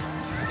Firo.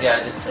 Yeah,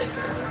 I did say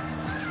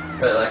Firo.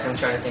 But like, I'm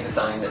trying to think of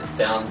something that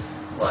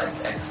sounds like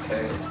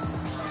Xcode.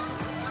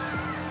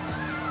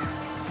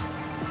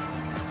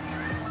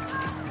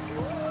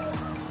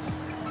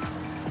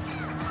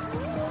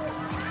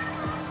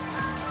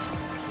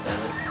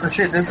 Oh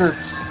shit, this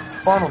is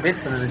final bit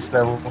for this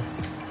level.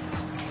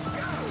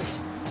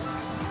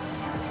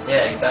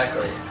 Yeah,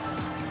 exactly.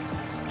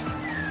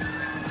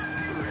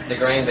 The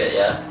green bit,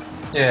 yeah.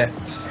 Yeah,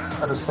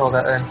 I just saw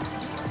that then.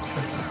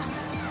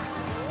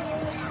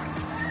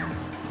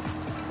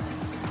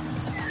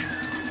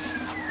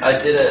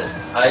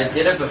 I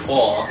did it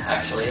before,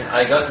 actually.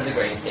 I got to the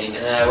green thing,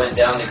 and then I went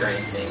down the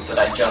green thing, but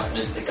I just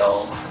missed the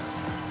goal.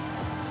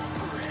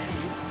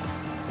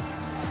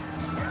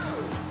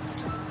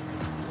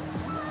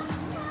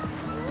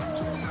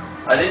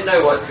 I didn't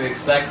know what to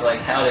expect, like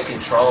how to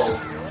control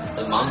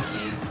the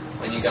monkey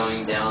when you're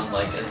going down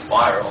like a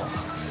spiral,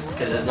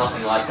 because there's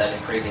nothing like that in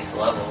previous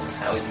levels.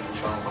 How would you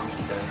control a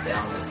monkey going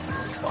down this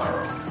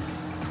spiral?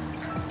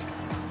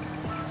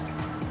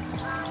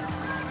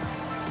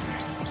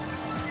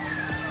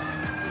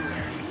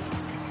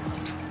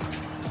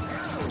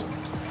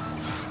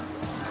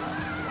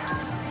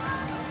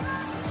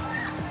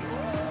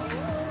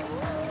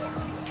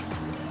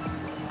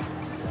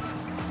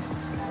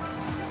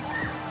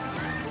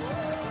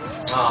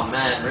 Oh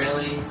man,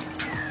 really?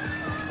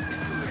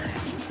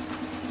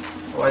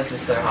 Why is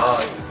this so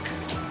hard?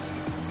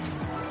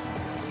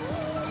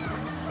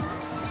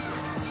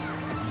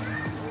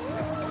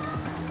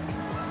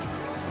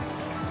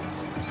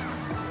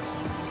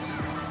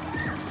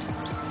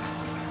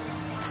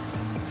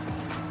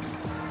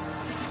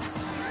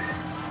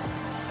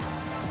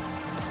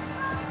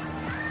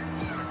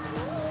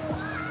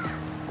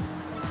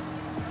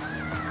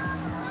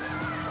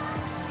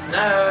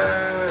 No!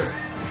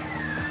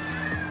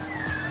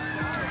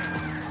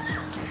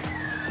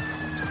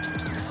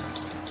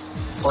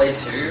 Play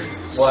 2?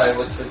 Why?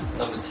 What's with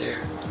number 2?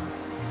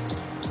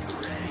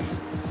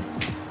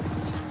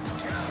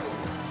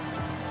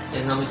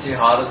 Is number 2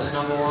 harder than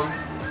number 1?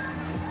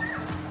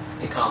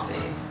 It can't be.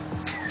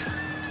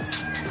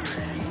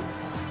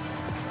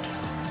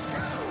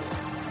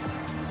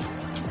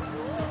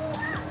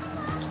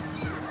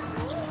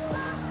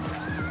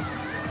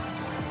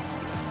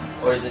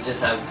 Or does it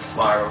just have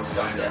spirals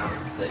going down?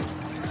 Thing?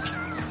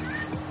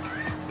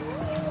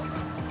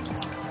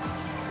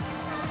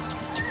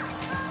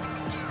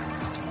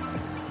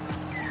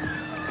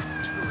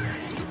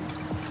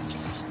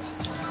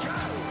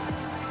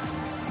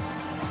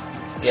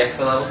 The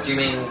extra levels? Do you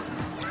mean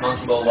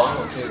Monkey Ball 1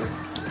 or 2?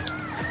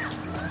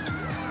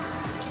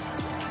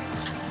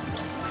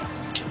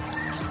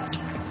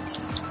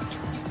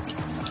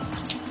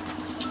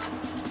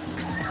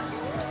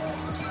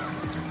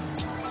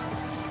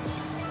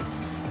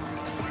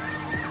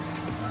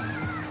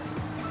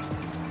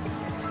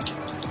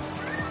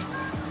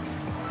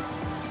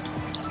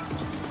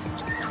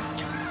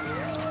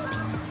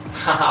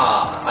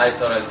 Haha, I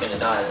thought I was gonna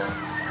die then.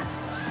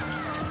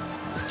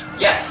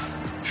 Yes!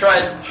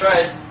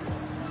 Tried!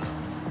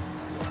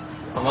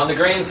 I'm on the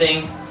green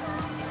thing.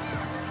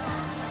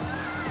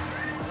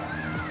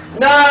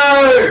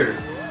 No!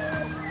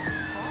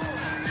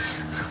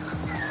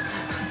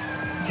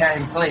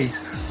 Game, please.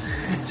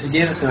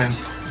 Give it to him.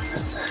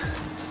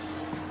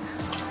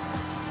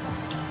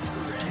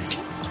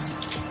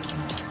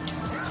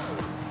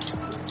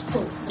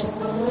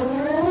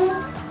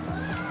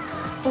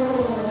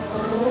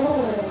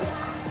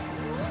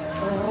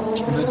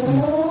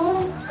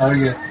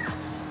 Koga.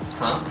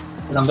 Huh?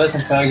 I'm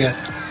versing Koga.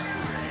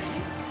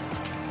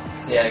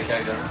 Yeah,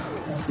 okay, go.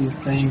 That's his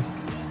theme.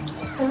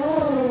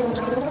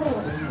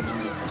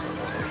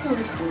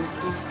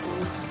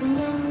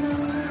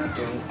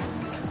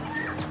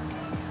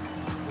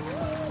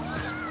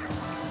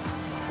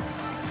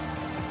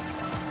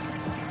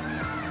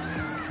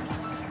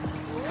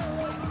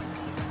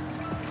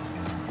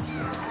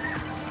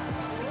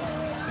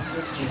 This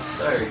is just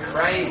so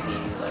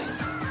crazy, like,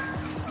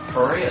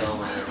 for real,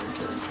 man. It's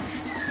just...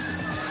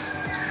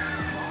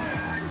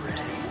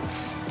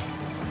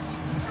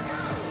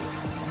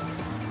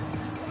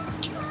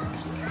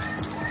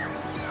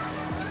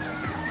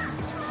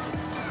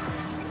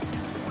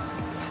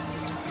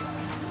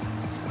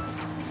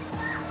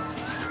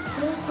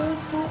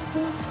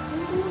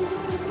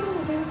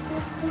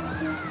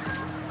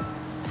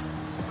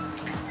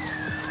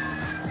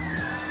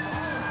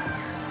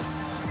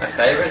 My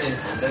favorite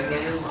Nintendo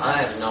game?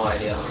 I have no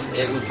idea.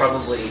 It would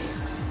probably...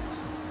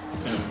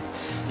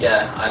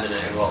 Yeah, I don't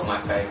know what my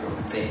favorite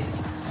would be.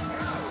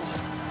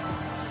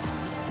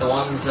 The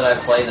ones that I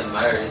play the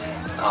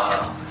most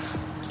are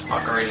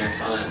Ocarina of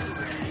Time,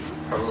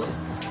 probably.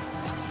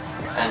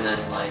 And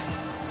then like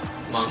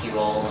Monkey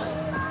Ball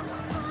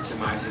and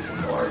Super Mario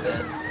 64 a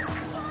bit.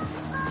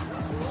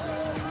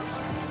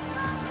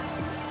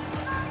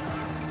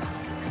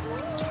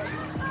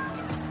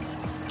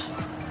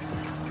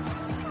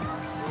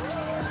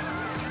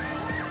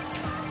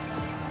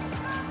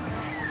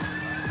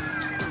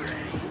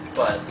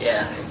 But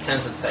yeah, in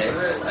terms of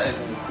favorite,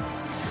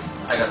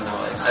 I got no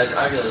idea.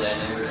 I really don't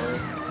know really.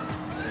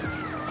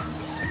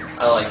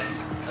 I like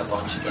a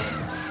bunch of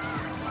games.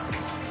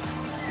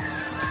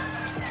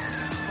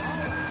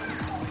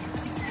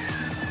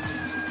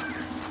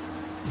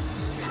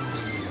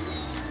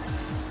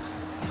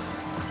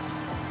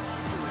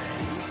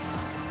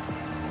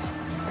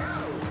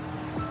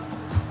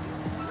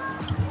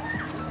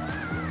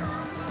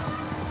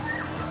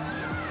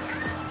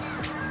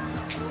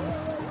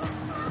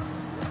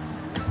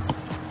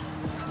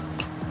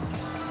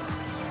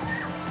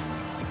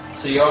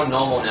 So you're on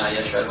normal now,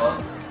 yeah,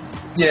 Shredbot?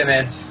 Yeah,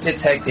 man,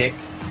 it's hectic.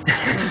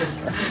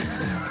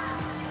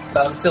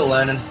 But I'm still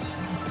learning.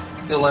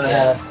 Still learning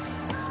how to.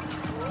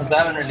 Because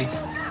I haven't really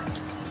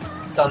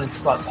done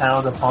this like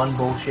panel de pon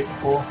bullshit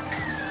before.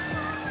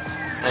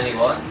 Any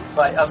what?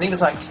 Like I think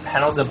it's like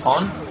panel de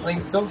pon. I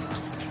think it's called.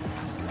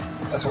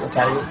 That's what the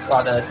category,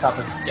 like the type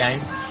of game.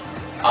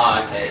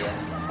 Ah, okay, yeah.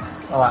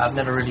 Like I've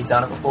never really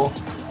done it before.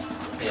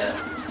 Yeah,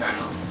 fair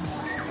enough.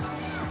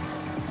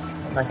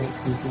 I'm making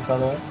excuses, by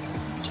the way.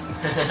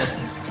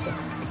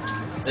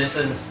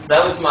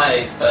 That was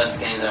my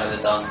first game that I've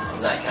ever done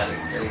of that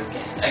category of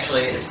game.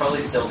 Actually, it's probably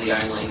still the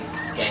only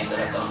game that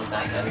I've done of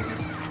that category.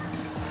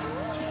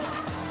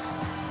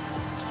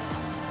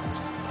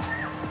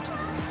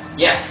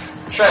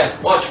 Yes! Shred!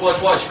 Watch,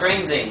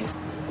 green thing!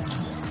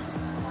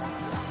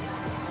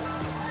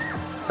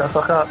 Don't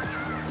fuck up.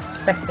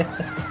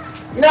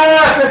 No!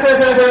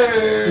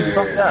 You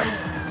fucked up.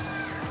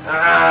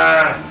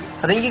 Ah!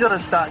 I think you got to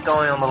start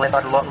going on the left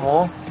side a lot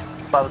more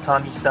by the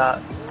time you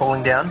start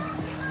falling down,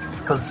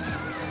 because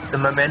the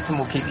momentum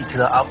will keep you to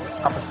the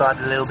upper side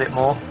a little bit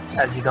more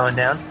as you're going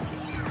down.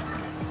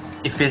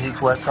 If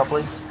physics work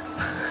properly.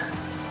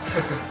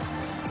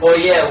 Well,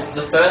 yeah,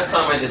 the first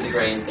time I did the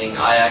green thing,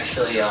 I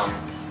actually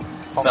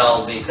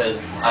fell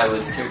because I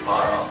was too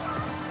far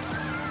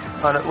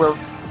up. Well,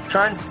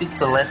 try and stick to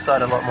the left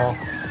side a lot more.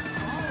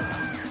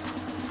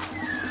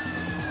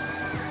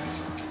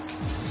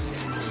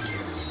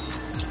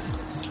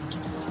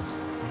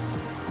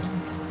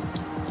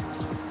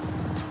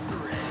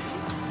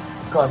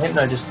 God,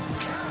 Hypno just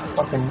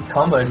fucking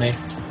comboed me.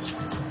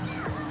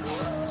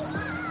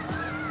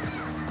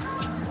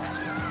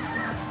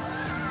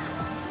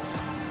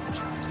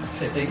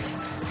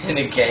 Physics in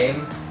a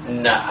game?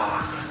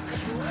 Nah.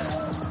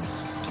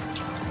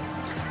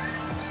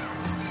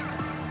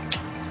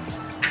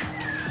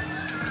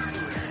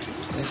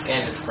 This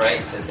game is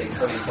great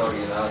physics, what are you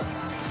talking about?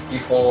 You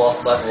fall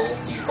off level,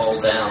 you fall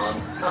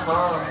down.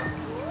 Haha.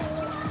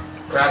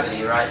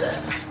 Gravity right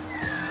there.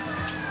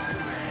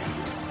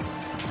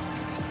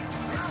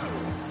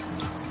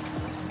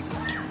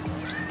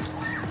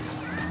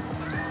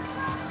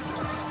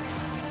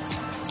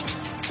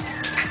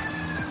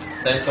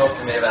 Don't talk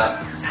to me about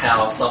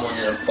how someone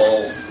in a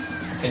ball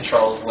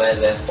controls where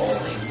they're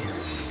falling.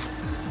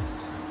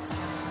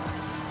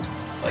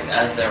 Like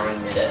as they're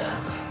in midair.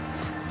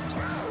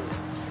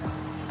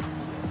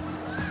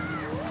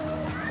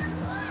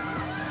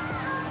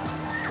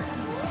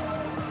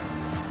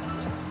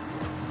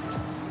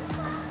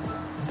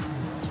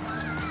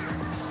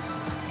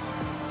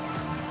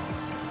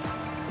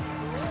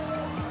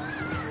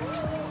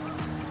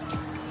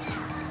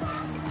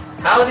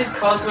 How did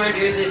Cosmo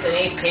do this and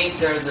eat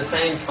pizza at the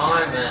same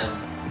time, man?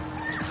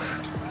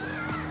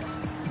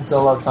 He's got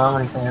a lot of time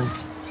on his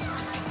hands.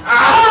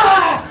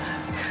 Ah!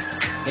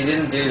 He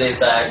didn't do these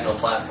diagonal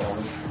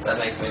platforms. That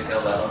makes me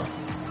feel better.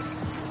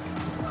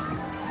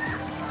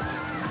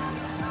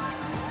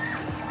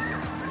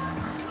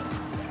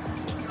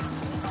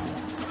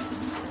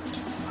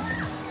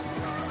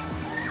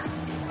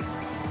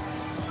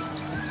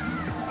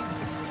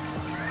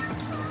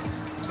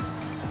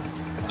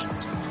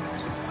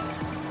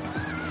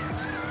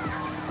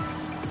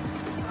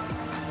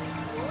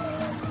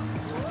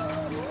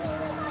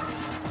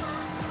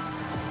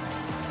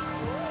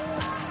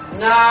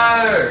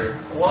 No!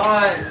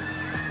 What?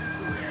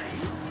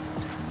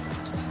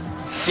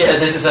 Yeah,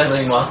 this is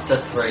only Master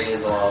 3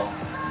 as well.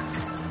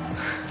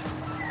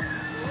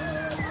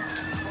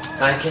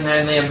 I can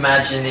only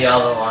imagine the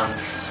other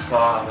ones.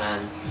 Oh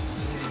man.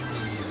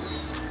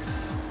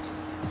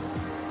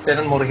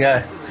 7 more to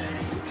go.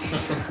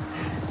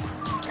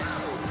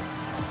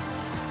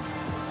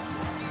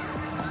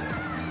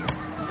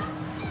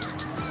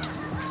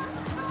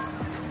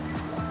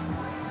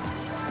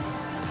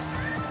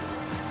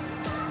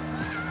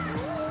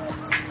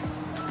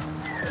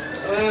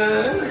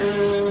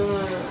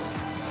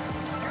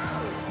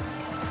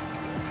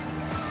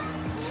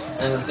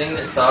 And the thing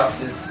that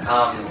sucks is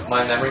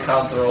my memory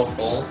cards are all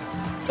full,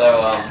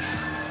 so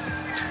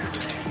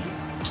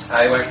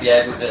I won't be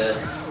able to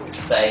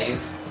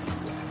save.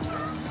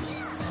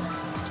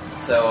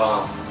 So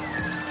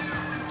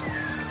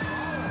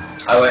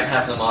I won't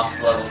have the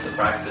master levels to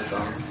practice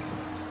on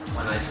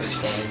when I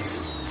switch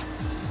games.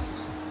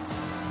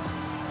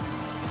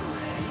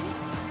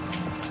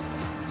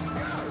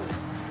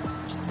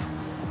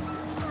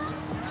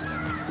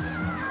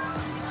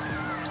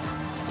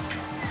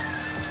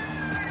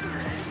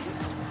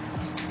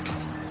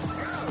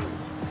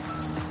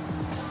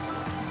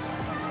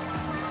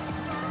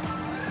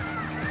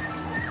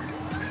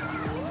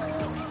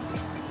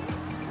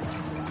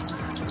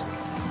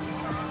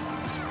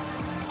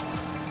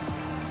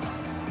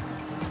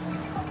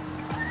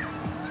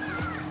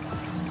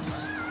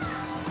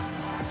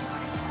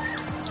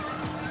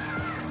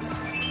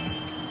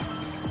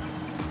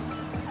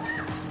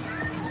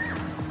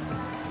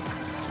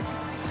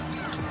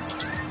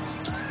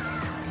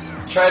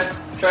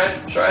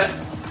 Shred.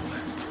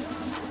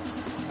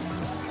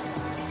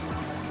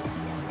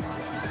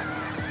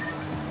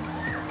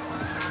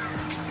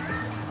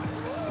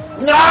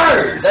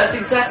 That's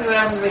exactly what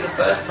happened to me the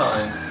first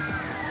time.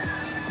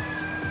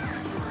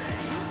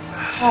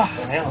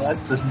 Fucking hell,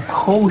 that's a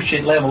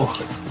bullshit level.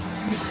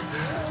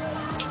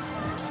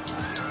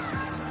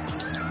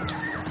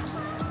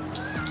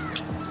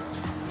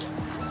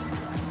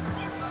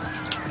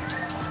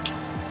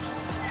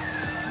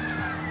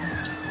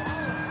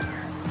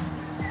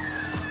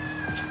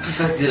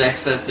 Perfected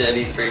expert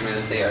 33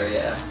 minutes ago,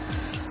 yeah.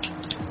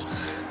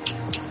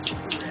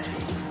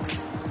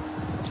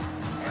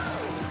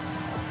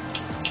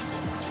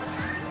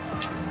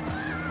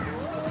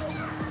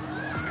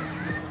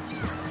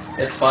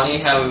 It's funny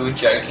how we were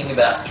joking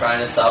about trying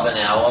to sub an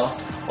hour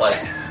like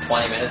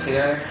 20 minutes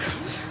ago.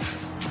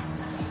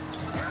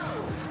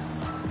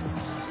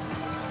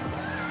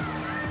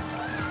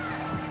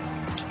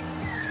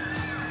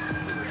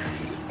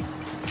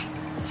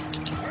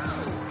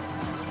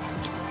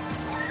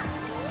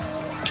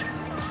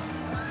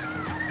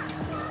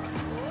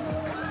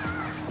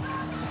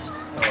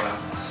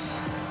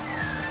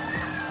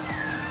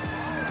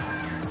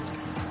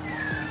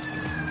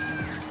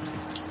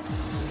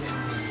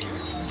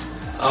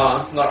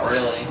 Oh, not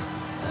really.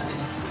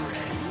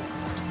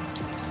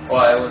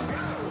 Why?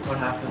 What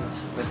happened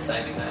with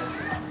saving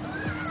those?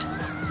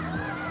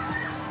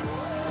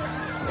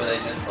 Were they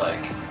just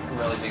like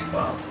really big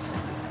files or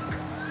something?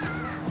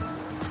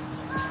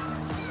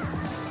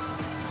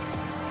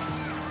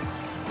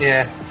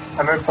 Yeah, I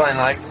remember playing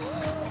like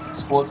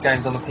sports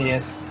games on the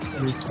PS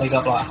and used to take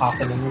up like half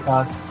the memory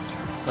card.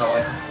 No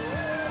way.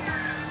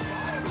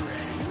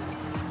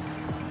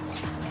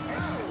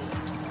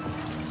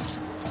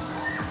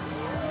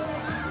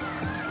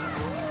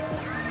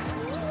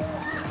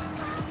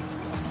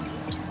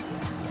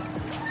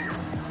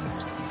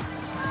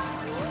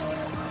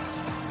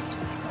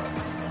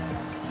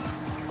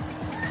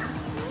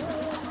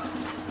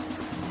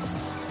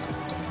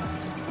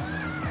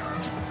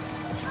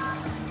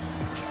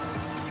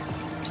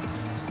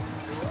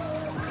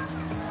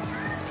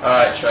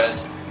 Alright, Shred.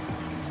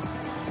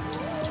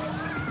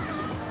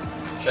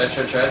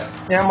 Shred.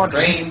 Yeah, I'm on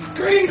Green.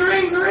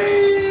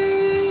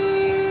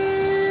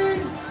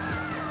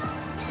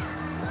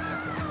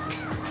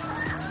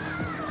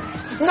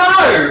 No!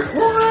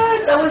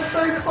 What? That was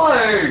so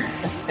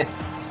close!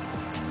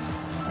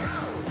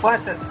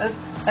 What?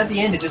 At the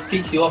end, it just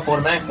kicks you off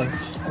automatically.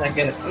 I don't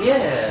get it.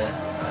 Yeah,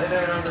 I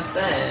don't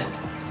understand.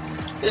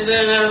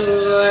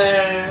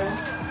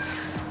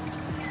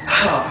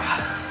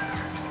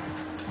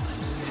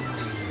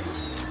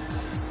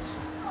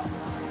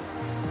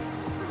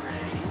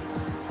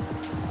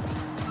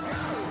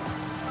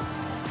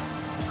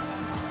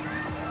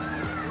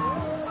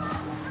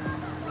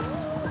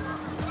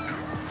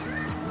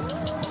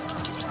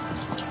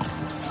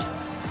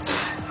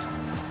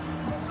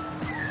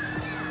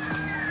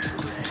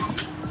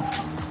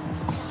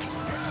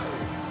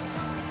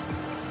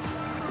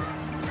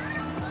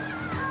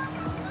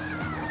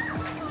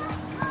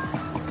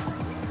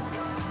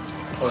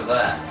 What was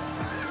that?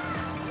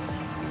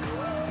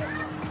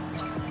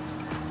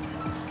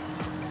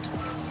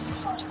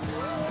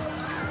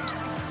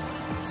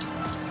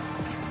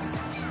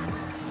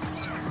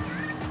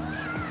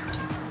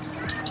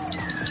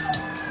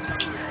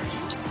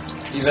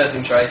 You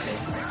versing Tracy.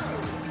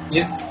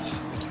 Yep.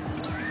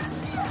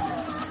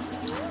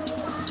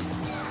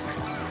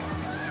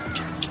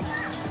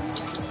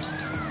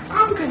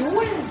 I'm gonna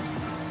win.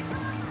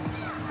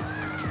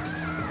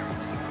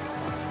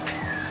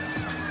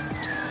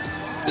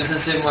 This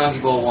is Sim Monkey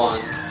Ball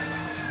 1.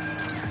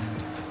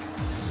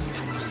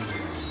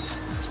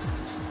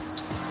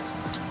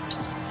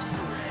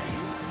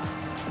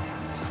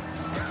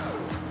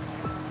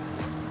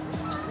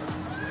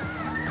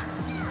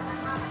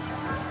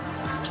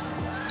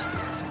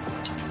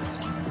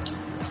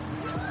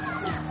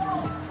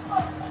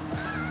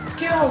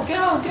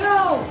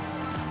 Go!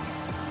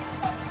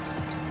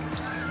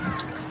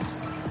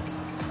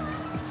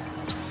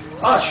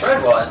 Oh,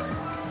 Shred what?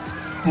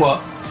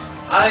 What?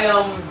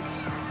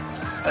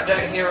 I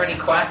don't hear any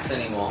quacks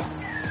anymore.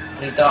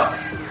 Any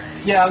ducks.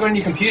 Yeah, I got a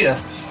new computer.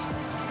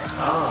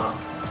 Ah.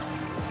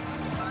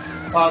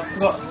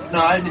 No,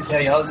 I didn't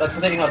tell you. I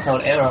think I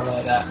told Ella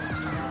about that.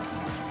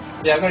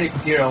 Yeah, I got a new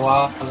computer a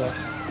while ago.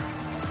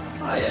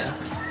 Oh yeah.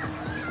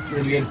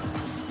 Really good.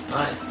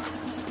 Nice.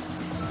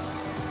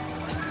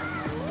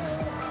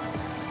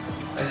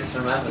 I just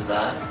remembered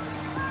that.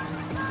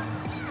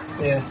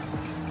 Yeah.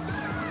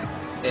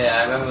 Yeah,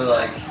 I remember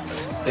like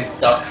the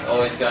ducks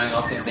always going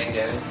off in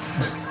bingos.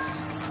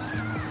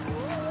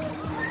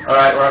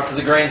 Alright, we're up to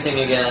the green thing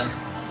again.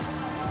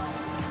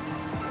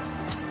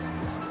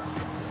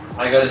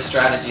 I got a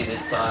strategy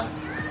this time.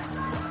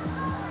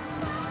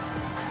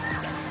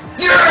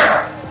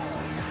 Yeah!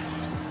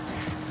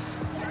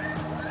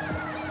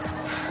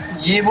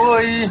 Yeah,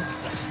 boy!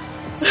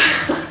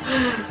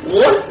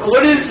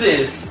 What is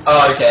this?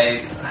 Oh,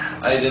 okay.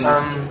 I didn't.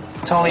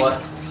 Tommy,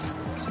 What?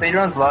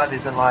 Speedruns Live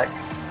isn't like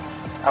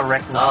a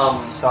ranking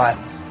site.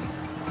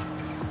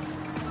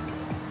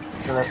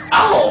 So that's...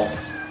 Ow!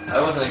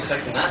 I wasn't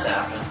expecting that to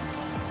happen.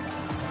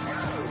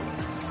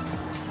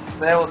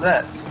 The hell was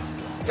that?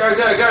 Go,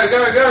 go, go,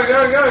 go, go,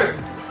 go, go!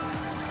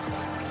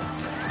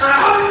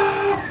 Ah!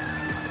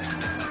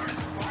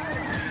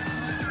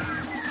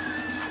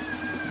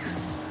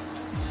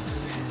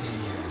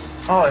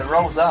 Oh, it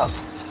rolls up.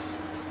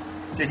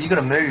 Dude, you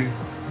gotta move.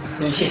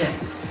 Yeah.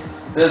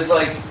 There's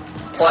like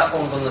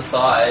platforms on the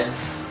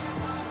sides.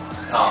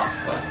 Oh,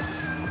 what?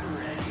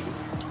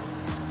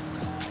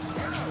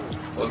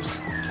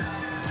 Whoops.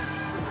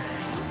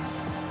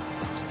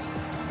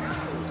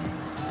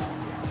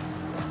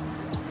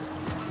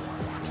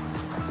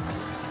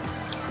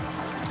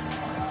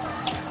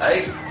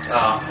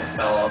 Oh, I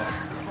fell off.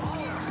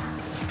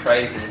 It's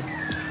crazy.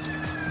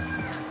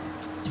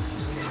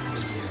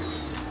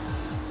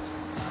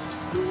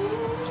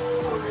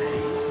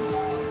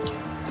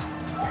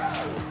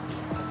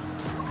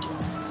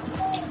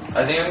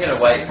 I think I'm gonna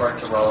wait for it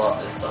to roll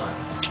up this time.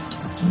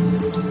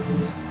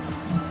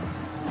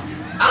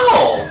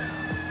 Ow!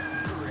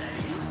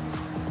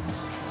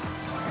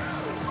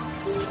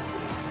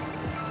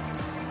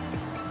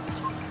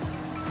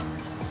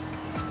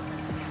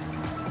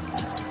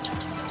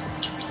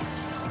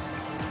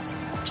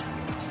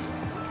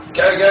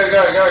 Go, go,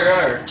 go, go,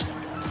 go!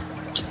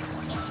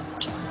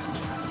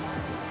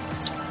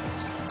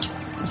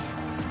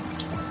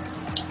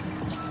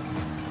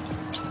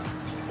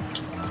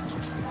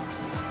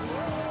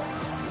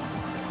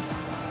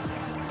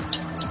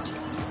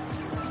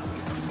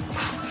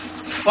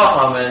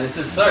 Oh man, this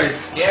is so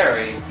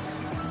scary.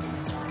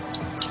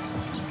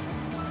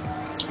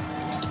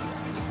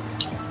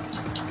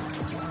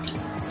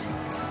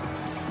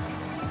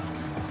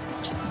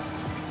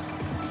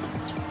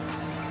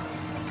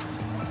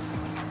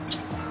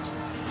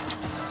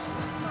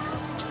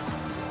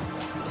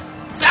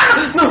 No,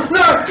 no,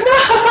 no!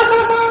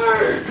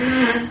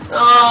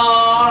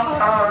 Oh.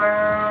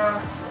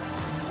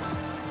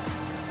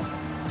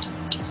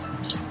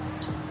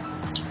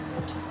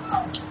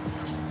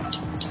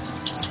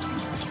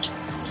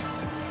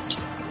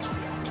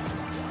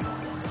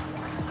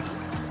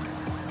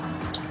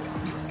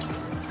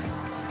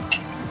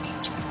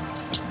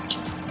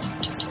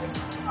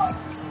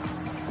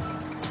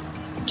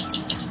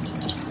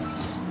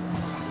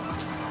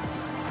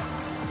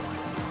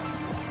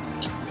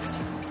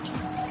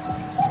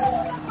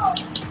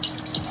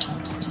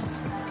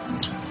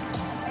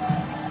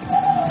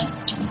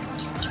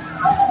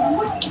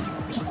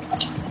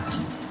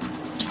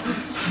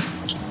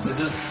 This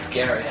is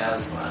scary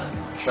as man.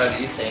 Shredder,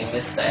 you seeing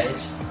this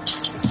stage?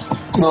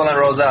 The one that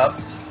rolls up.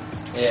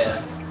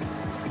 Yeah.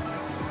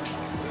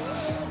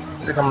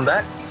 Is it coming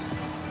back?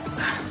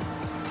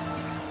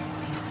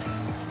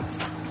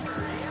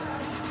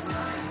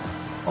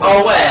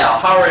 Oh wow,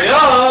 hurry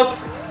up!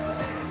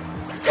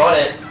 Got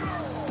it.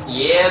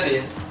 Yeah,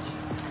 bitch.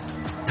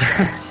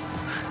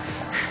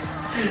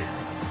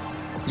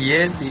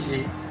 Yeah,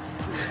 bitch.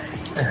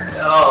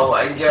 Oh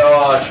my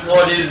gosh,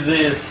 what is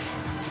this?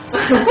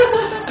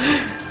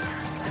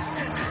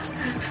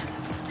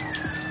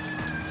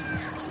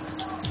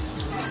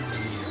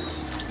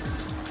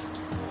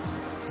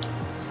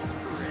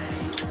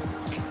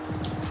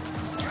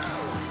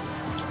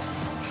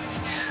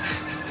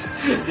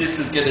 This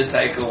is gonna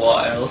take a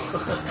while.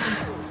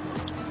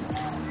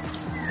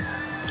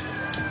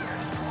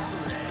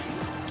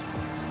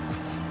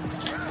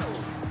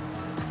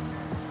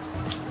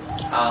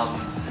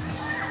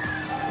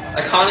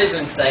 I can't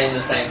even stay in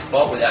the same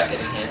spot without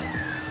getting hit.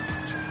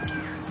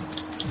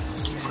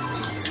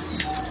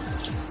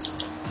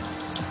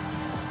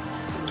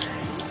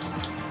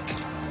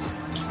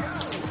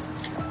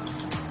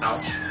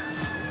 Ouch.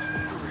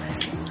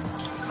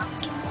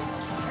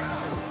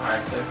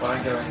 Alright, so if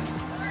I go in...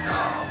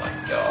 Oh my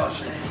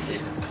gosh, is this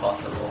even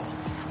possible?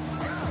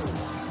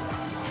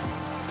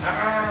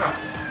 Ah!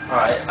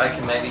 Alright, I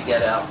can maybe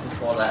get out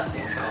before that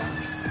thing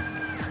comes.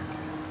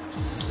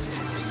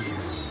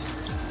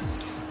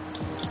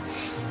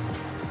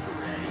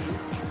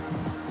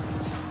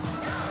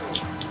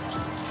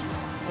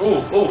 Ooh,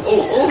 ooh,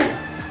 ooh, ooh!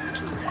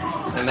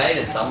 I made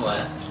it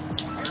somewhere.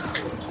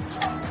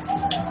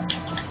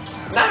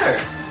 No!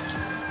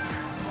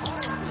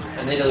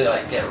 I need to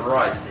like get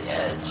right to the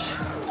edge.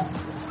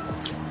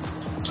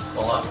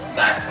 Well, not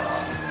that far.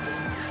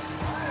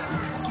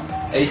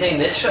 Are you seeing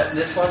this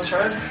one,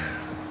 Shred?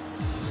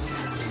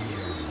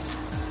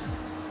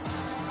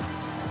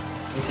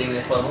 You seeing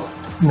this level?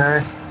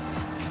 No.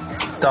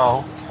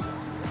 Dull.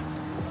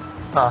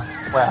 Oh,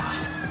 wow.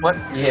 What?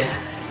 Yeah.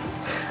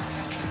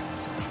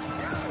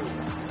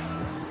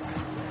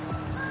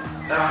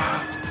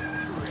 Ah.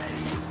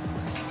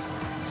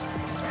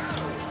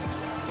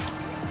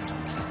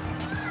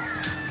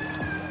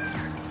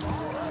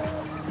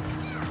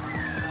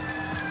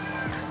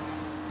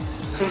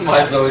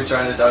 Might as well be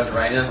trying to dodge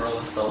rain and roll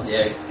the stall.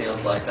 Yeah, it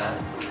feels like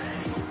that.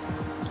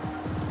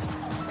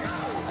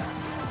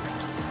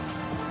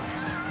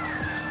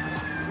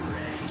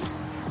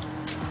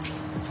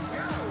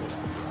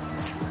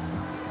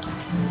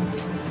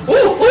 Ooh,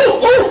 ooh,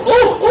 ooh,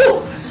 ooh,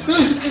 ooh!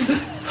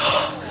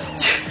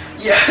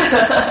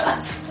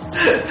 Yes!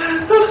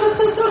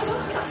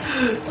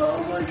 Oh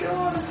my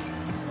gosh.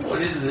 What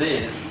is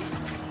this?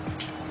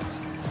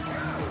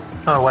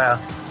 Oh wow.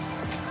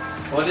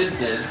 What is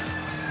this?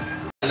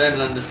 I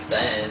don't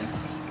understand.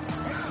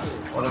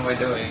 What am I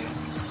doing?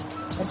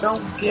 I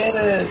don't get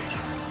it.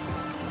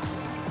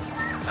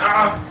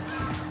 Ah!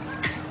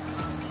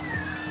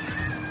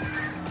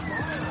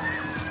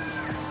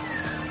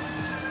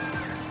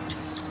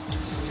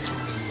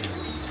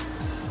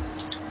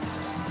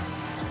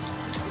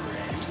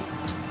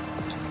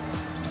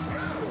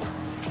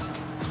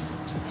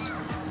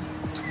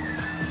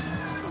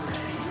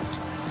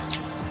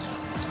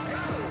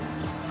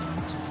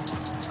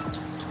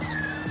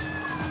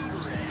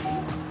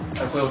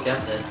 I will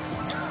get this.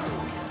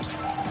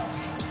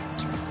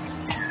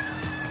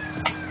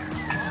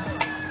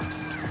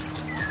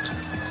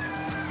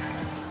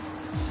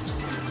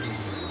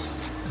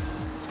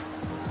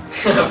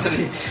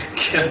 Really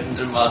couldn't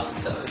do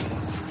Master 7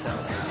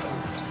 determination.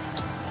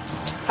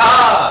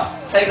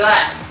 Ha! Take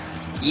that!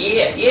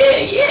 Yeah, yeah,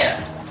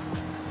 yeah!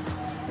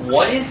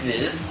 What is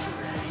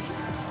this?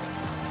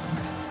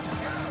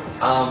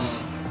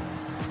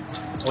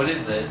 What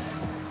is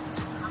this?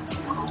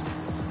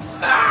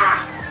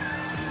 Ah!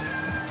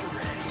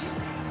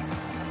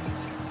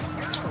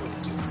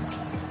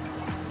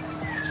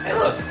 Hey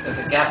look, there's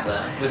a gap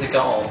there with a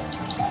goal.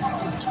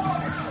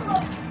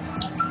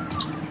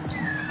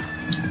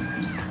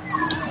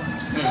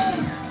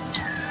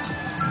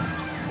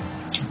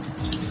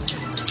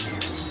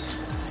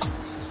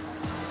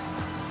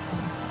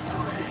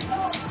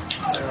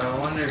 So I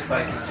wonder if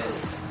I can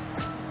just...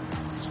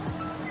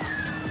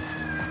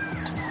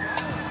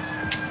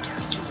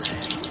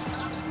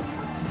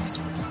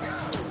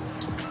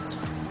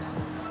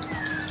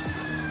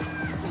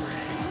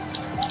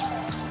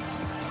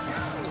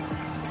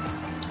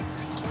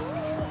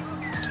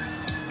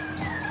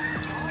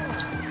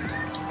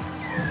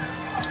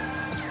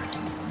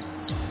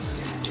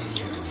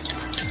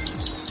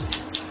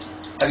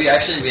 Have you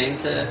actually been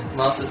to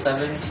Master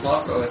 7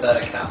 Smock, or was that a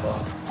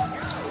kappa?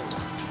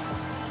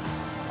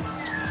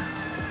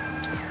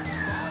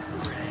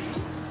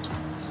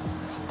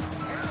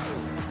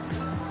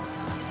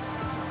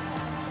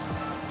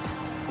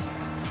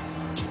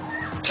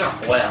 Oh,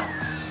 wow.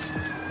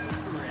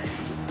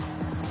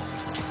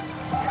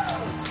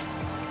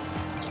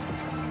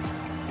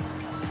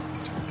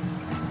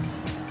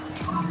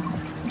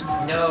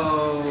 No.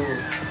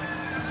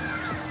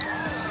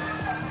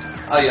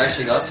 Oh, you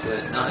actually got to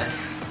it.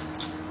 Nice.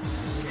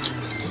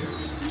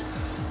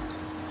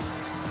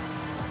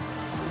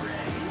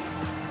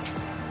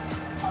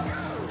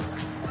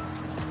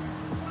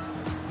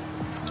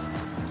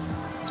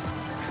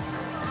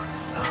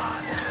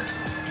 Ah, damn it.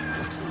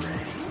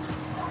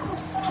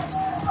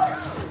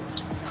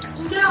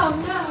 No.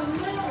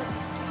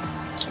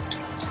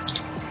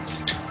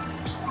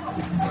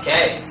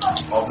 Okay,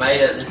 I've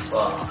made it this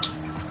far.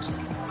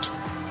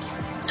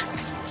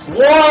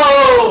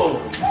 Whoa!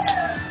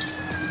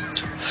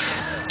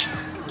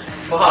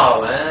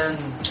 Wow, man.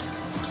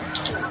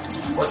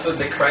 What's with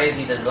the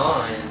crazy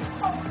design?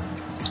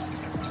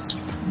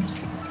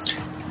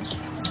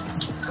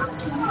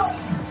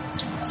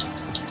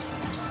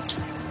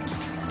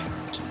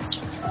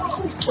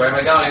 Where am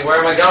I going? Where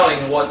am I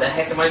going? What the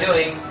heck am I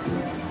doing?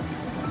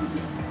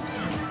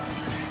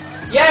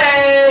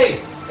 Yay!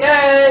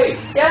 Yay!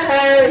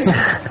 Yay!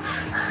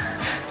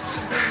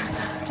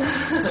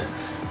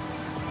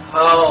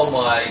 Oh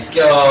my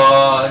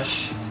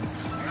gosh!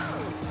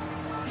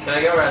 Can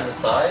I go around the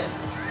side?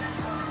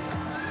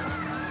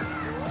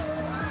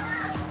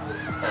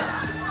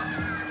 Ah.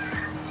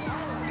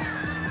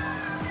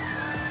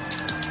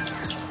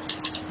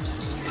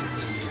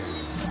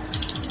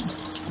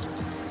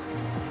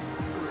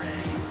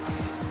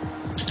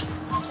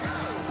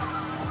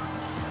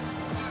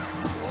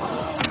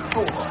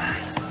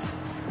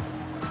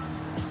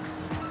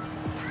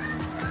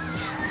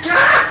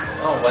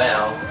 Oh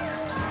wow.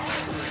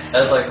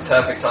 That was like the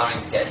perfect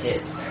timing to get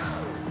hit.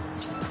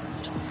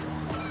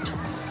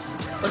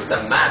 Look at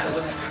the map, it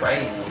looks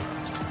crazy.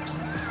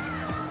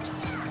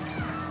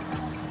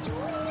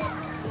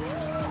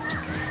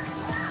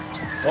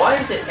 Why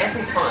is it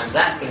every time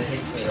that thing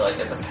hits me like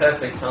at the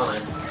perfect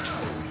time?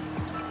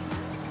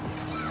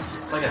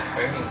 It's like a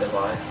homing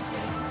device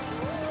thing.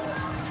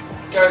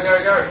 Go,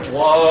 go, go!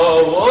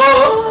 Whoa,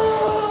 whoa!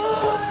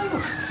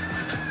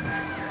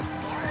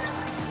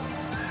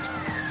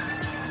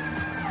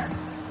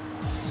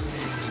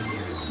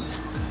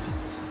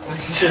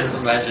 Just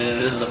imagine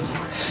it as a...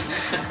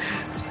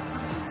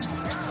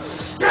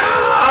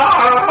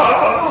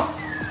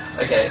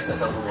 Okay, that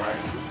doesn't work.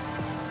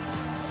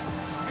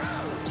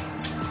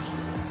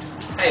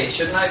 Hey,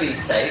 shouldn't I be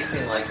safe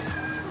in like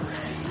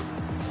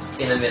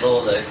in the middle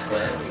of those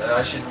squares? So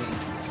I should be.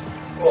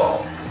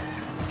 Whoa.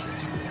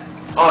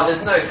 Oh,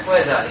 there's no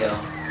squares out here.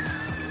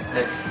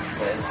 There's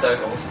squares,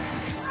 circles.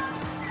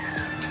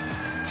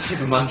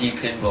 Super Monkey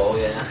Pinball,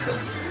 yeah.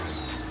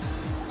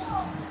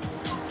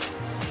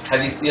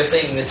 Have you? You're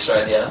seeing this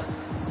right here?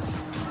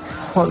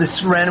 What,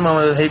 this random one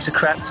with heaps of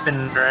crap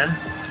spinning around?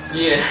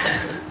 Yeah.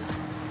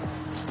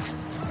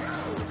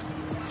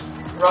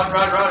 Run,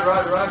 run, run,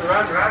 run, run,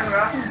 run, run,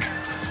 run.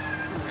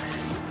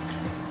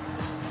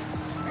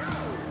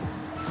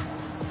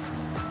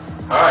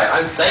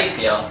 I'm safe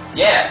here.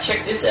 Yeah,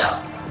 check this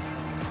out.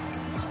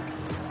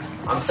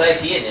 I'm safe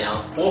here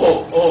now.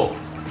 Whoa, oh.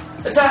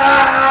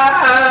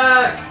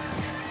 Attack!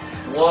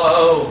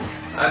 Whoa,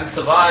 I'm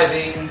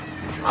surviving.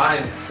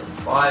 I'm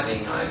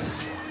surviving. I'm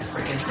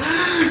freaking...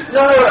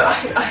 No,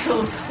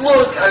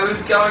 look, I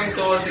was going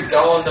towards a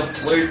goal and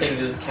the blue thing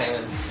just came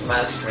and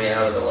smashed me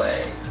out of the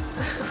way.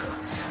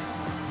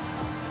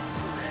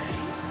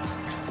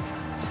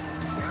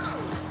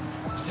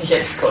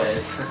 Yes,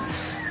 squares.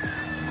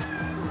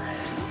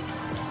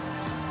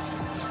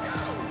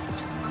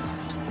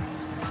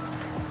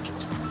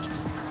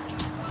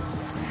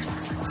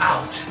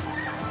 Ouch.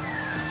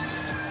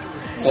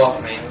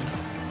 Walk me.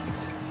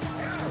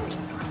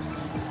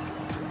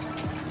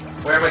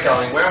 Where am I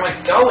going? Where am I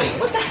going?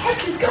 What the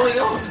heck is going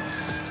on?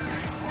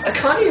 I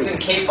can't even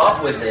keep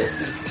up with this.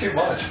 It's too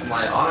much for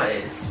my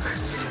eyes.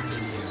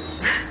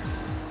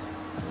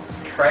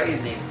 It's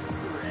crazy.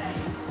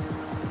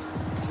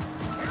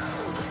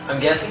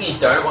 I'm guessing you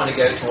don't want to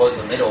go towards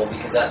the middle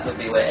because that would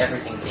be where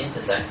everything's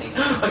intersecting.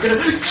 I'm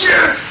gonna...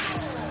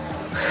 Yes!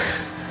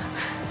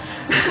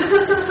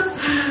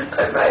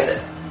 I made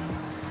it.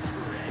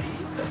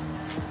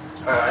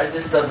 Alright,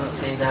 this doesn't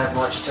seem to have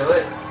much to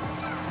it.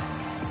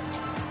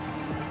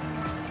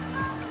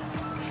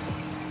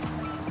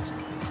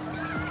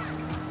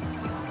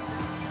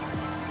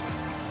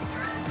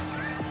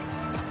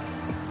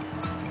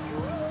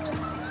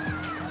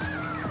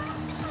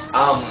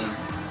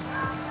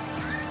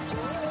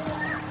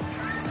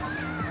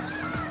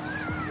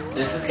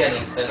 This is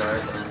getting thinner,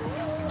 isn't it?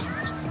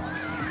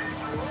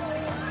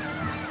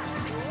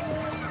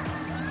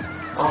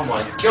 Oh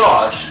my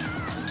gosh!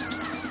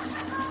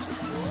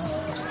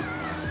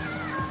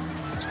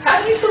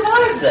 How do you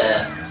survive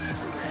there?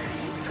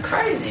 It's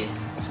crazy.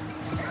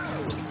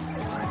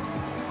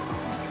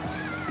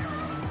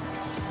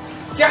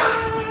 Yeah!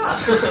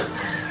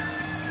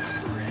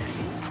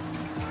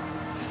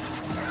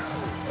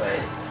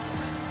 Wait,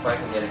 if I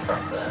can get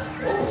across there.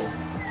 Ooh.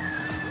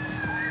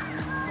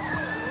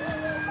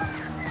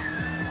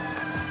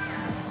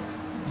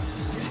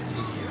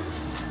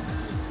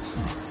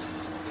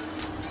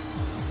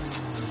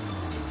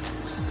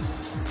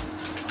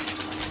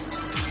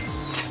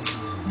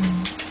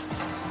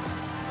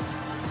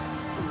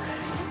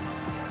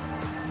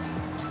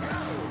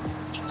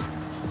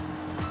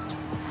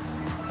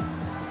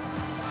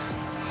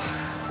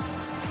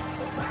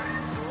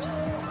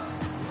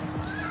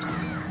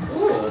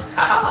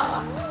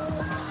 Haha!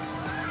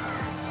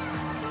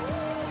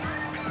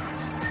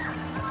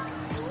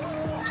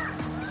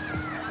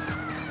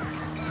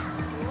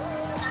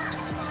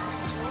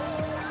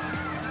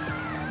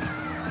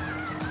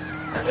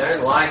 I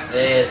don't like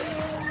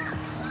this.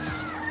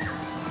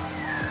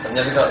 I've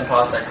never gotten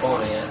past that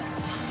corner yet.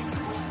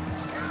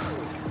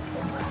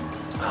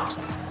 Oh.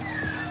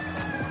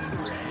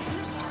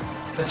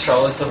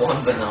 Patrol is the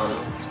one banana.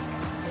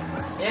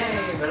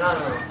 Yay,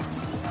 banana!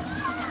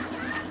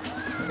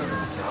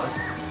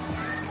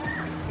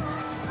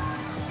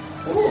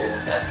 Ooh,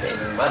 that's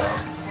even better.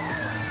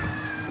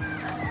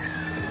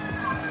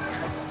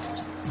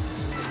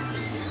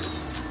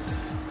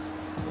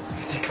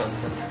 The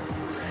consent.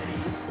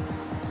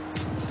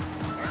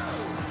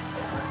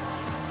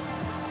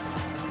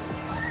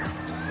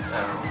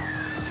 Oh.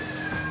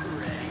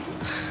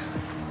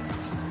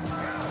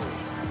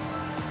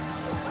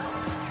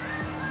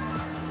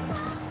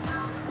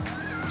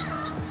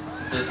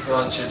 This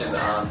one should be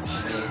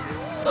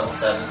level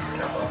 7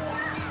 couple.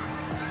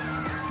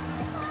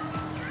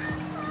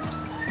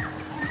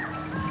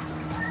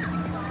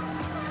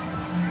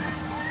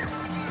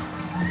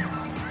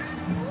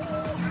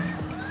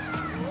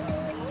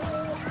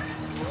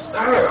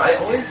 No, I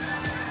always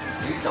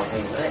do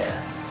something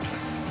there.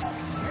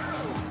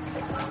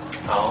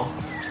 Oh.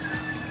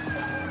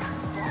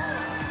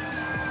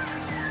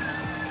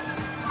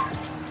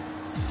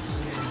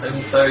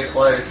 I'm so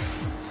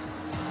close.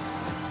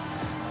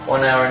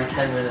 1 hour and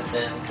 10 minutes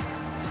in.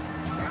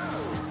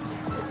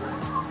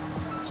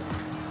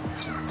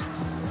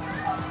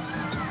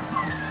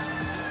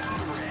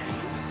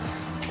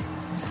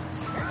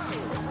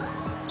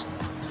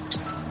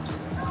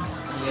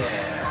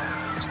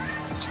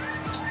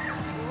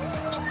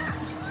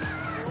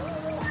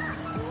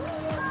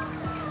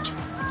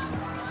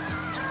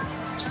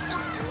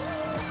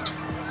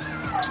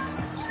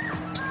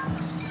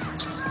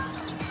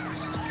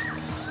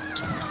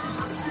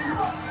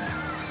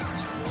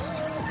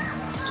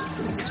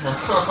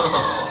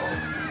 Oh,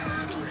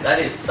 that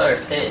is so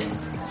thin.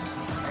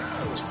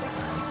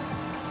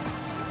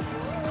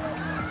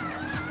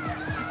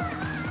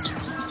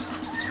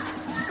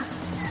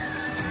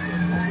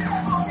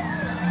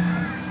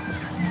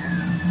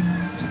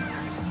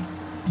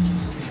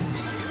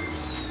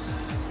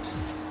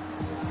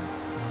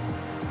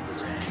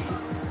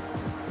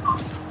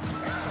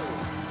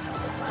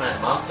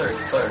 Man, Master is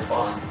so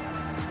fun.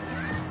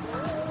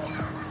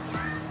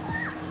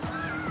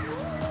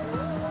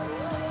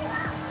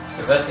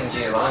 Reversing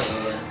Giovanni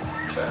again.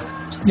 Sure.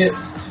 Yep.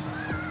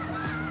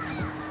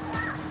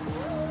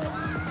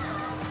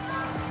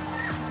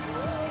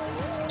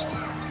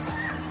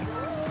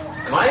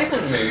 Am I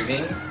even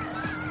moving?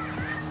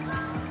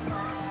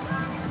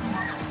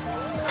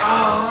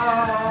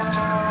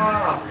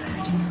 Ah!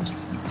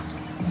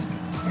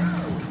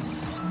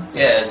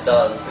 Yeah, it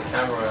does. The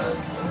camera.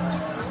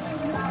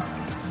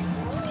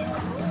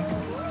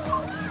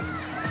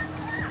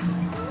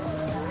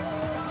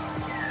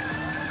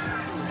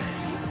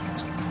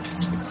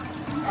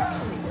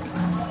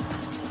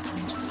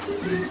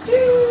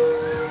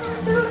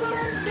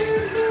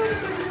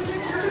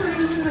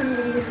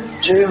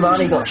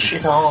 Giovanni got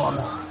shit on.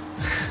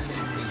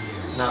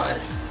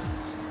 Nice.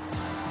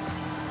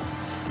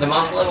 The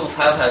master levels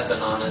have had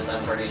bananas,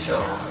 I'm pretty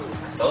sure. I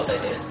thought they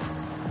did.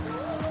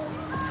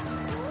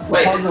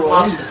 Wait,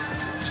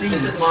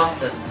 this is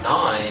Master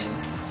 9.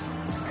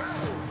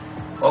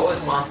 What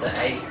was Master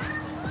 8?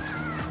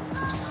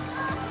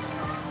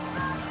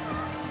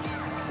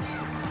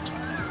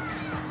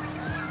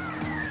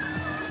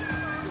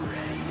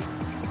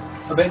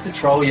 I bet the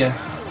troll, yeah.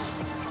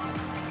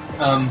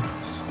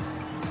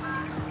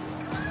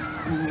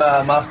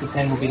 Master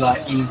 10 will be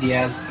like easy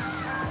as.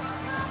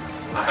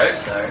 I hope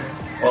so.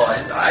 Well,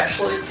 I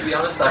actually, to be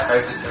honest, I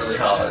hope it's really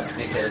hard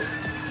because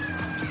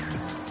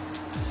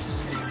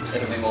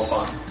it'll be more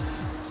fun.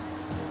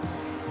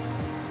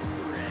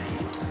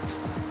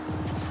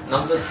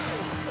 Number 8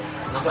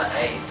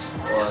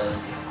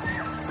 was...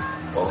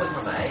 What was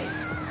number 8?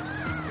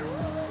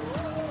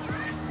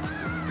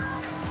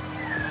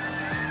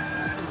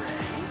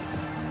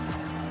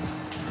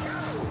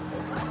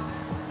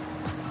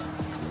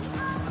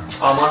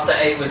 Oh, Master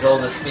 8 was all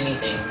the spinny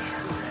things.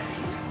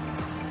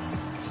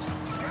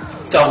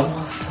 Double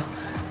Master.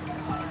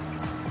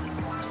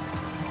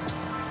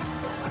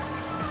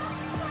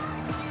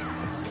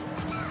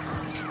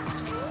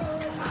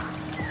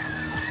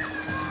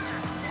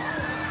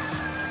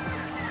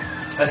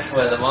 I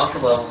swear, the Master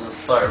levels are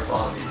so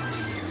fun.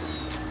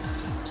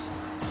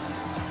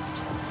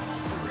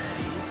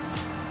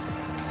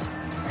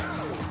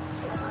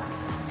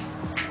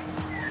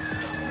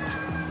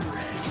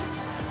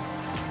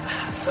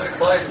 So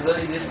close, there's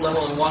only this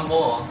level and one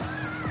more.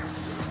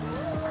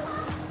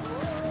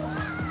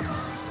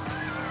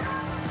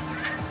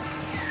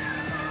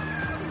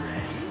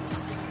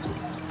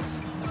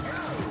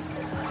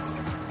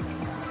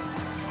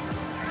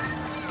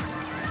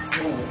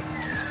 Ooh.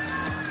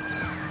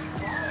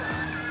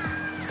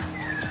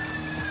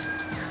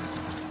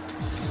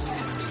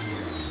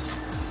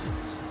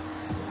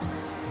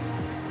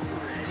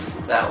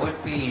 That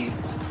would be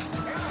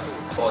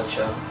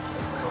torture.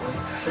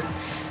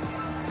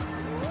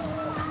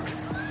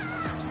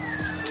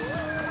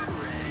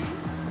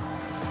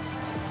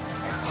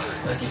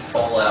 Like you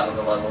fall out of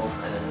the level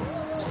and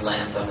then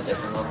land on a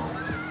different level.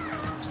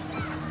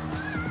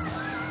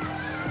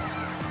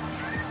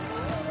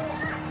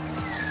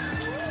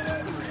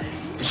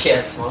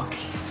 Yeah, smoke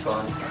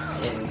fun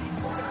in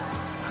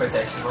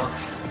quotation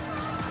marks.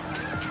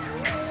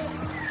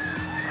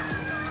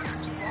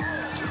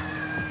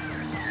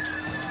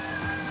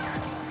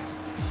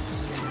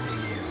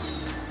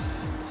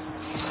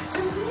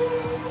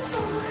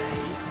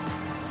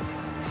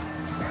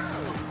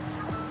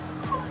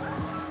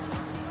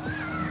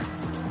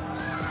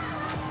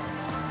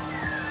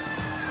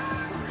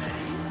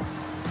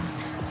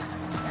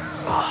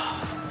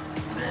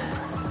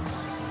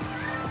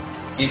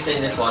 You've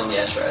seen this one,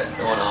 yeah, Shred,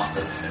 the one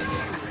after the spinning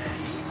things.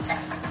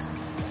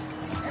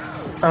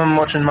 I'm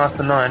watching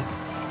Master 9.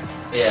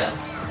 Yeah.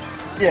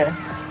 Yeah.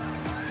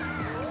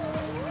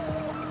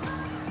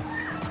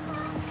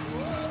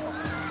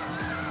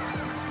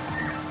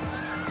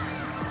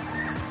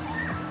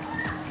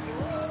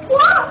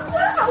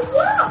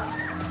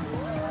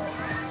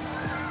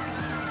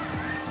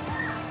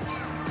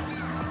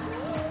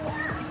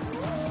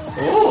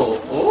 Ooh,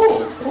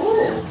 ooh,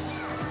 ooh.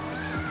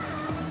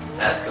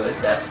 That's good,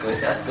 that's good,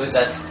 that's good,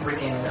 that's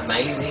freaking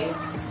amazing.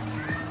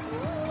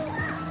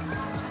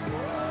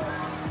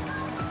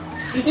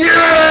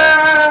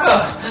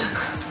 Yeah!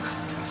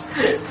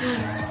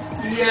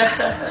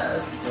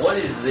 Yes! What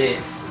is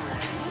this?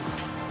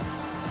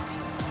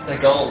 The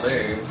goal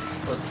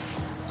moves.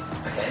 Let's...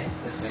 Okay,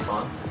 this will be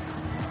fun.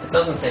 This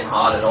doesn't seem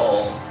hard at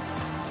all.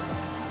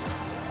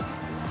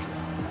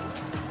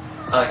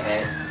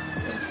 Okay,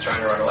 it's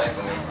trying to run away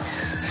from me.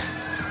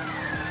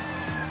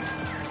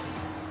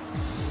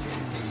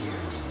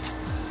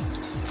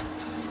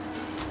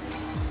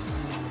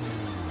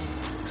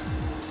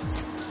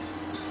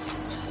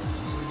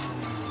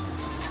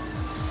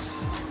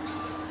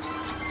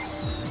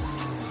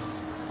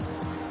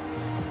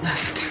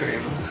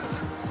 Scream.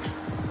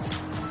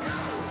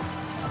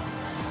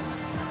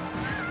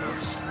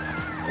 Oops.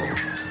 Ooh.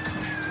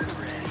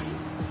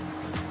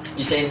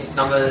 You seen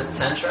number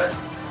 10, Shred?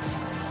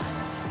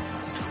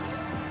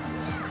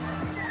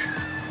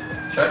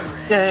 Shred?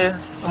 Yeah,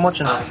 I'm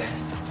watching Oh, it. okay.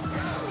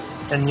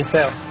 And you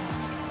fell.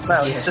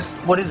 Wow, Yeah. it's just,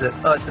 what is it?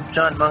 Oh, it's a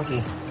giant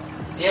monkey.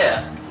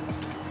 Yeah.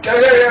 Go,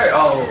 go, go!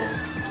 Oh.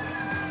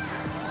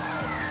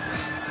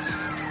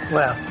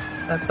 Wow,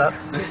 that sucks.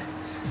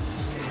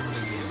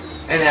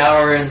 An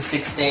hour and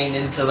 16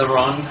 into the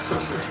run.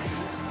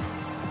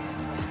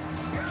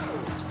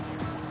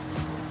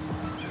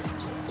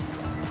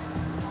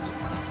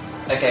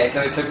 Okay,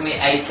 so it took me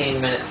 18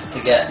 minutes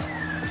to get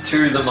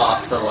to the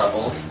master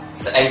levels.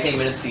 So 18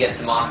 minutes to get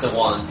to master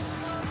 1.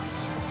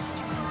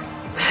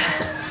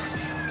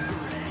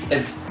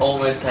 It's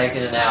almost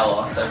taken an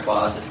hour so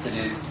far just to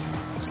do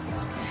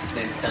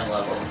these 10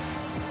 levels.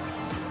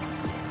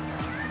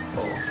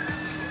 Oh.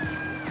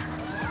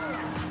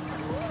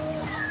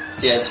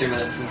 Yeah, 2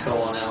 minutes until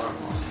 1 hour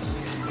of master.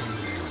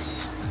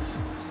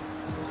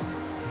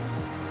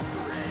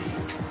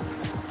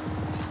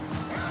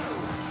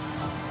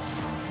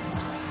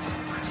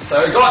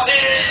 So got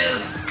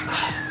this!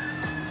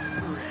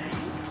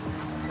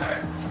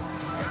 Alright.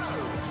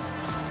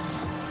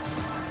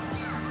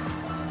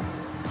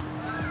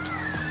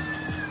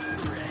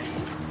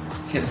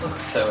 It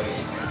looks so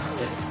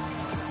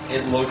easy.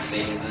 It looks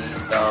easy,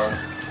 it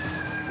does.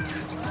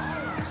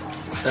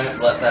 Don't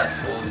let that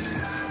fool you.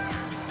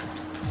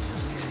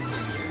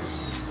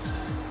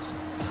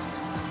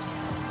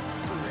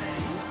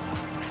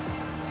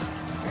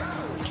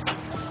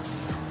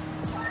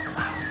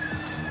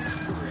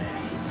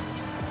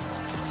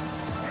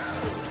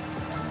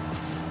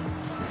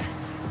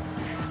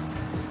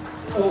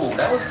 Ooh,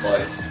 that was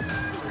close.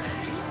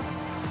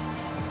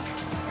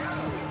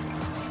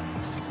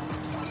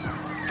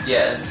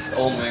 Yeah, it's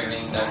all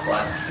moving, no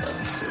flat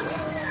surfaces.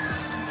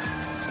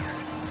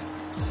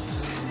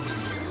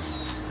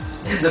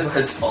 The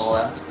birds fall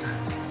out.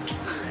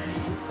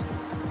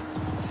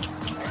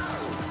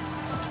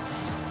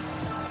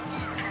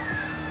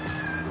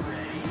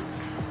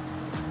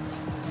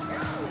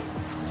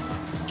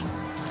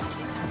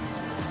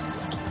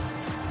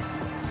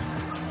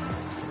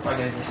 If I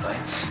go this way.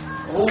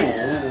 Ooh,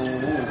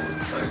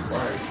 it's so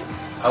close.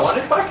 I wonder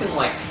if I can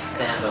like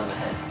stand on the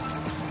head.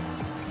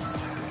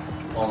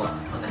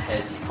 On the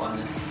head on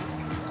this.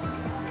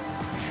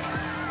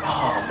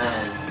 Oh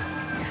man.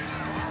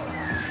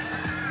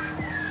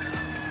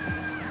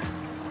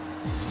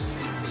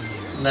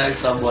 No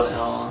sub 1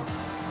 hour.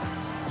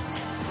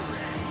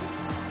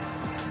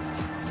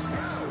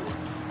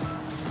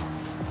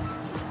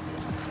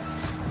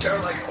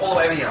 Go like all the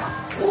way over here.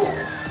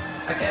 Ooh.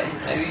 Okay,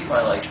 maybe if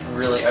I like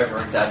really over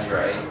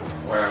exaggerate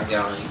where I'm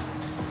going.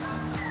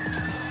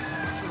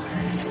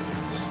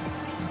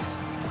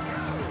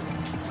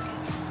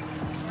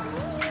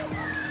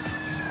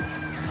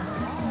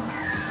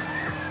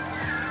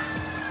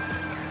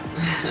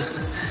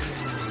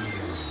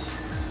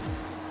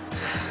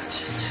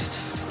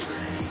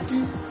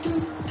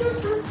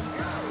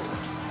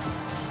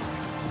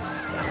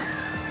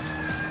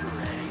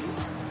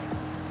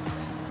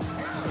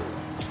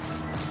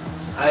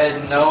 I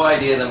had no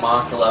idea the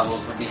master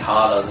levels would be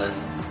harder than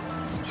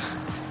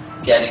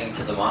getting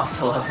to the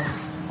master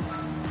levels.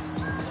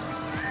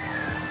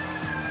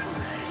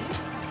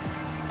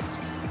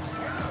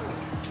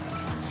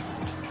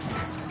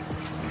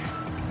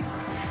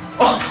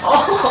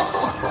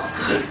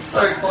 Oh,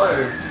 so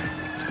close.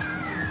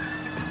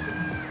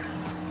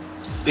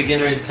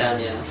 Beginner is 10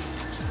 years.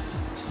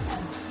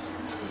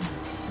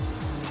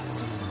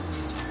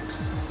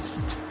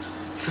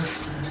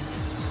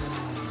 Suspense.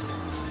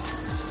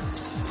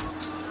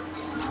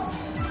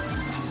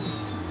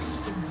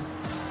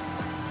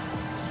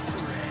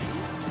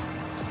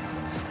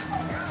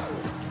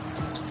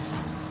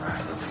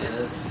 Alright, let's do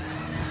this.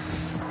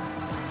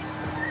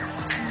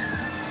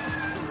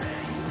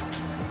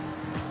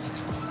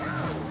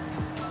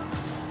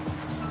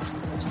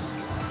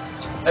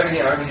 Over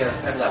here, over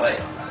that way.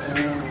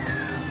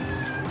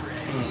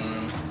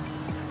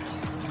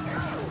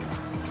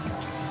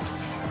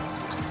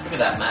 Look at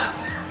that map.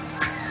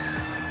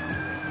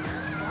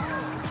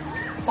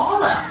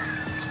 Fallout.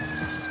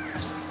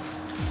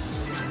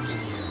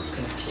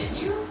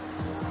 Continue?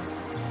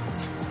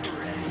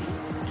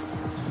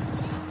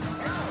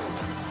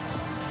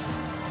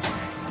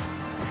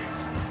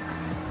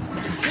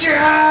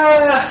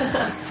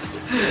 Yes!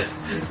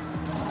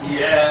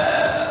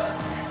 Yeah!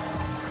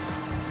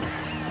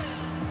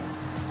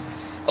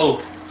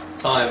 Oh,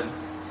 time.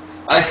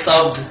 I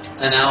subbed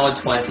an hour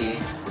 20.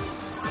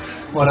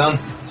 Well done.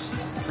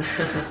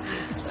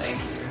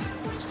 Thank you.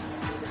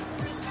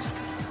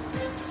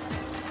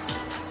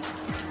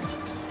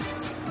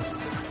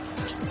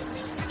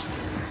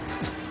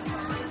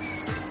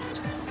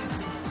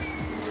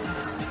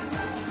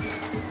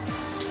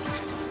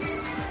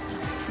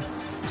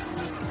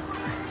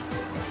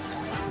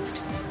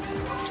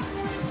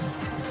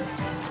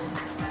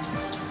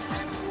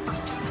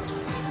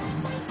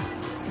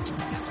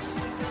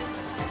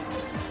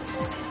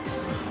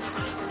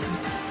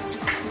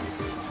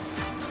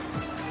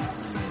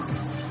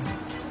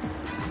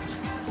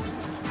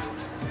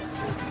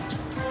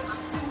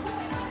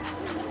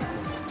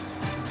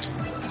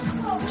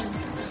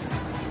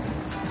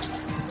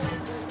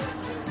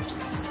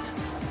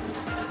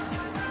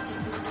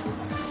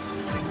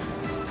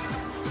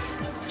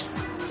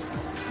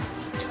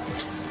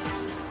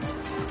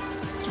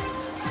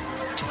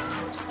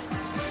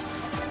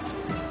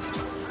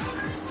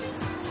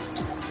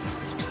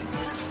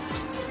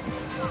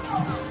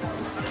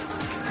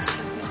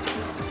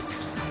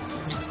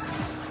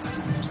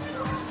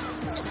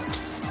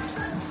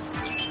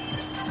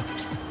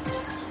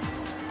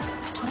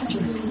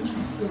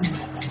 Defeat.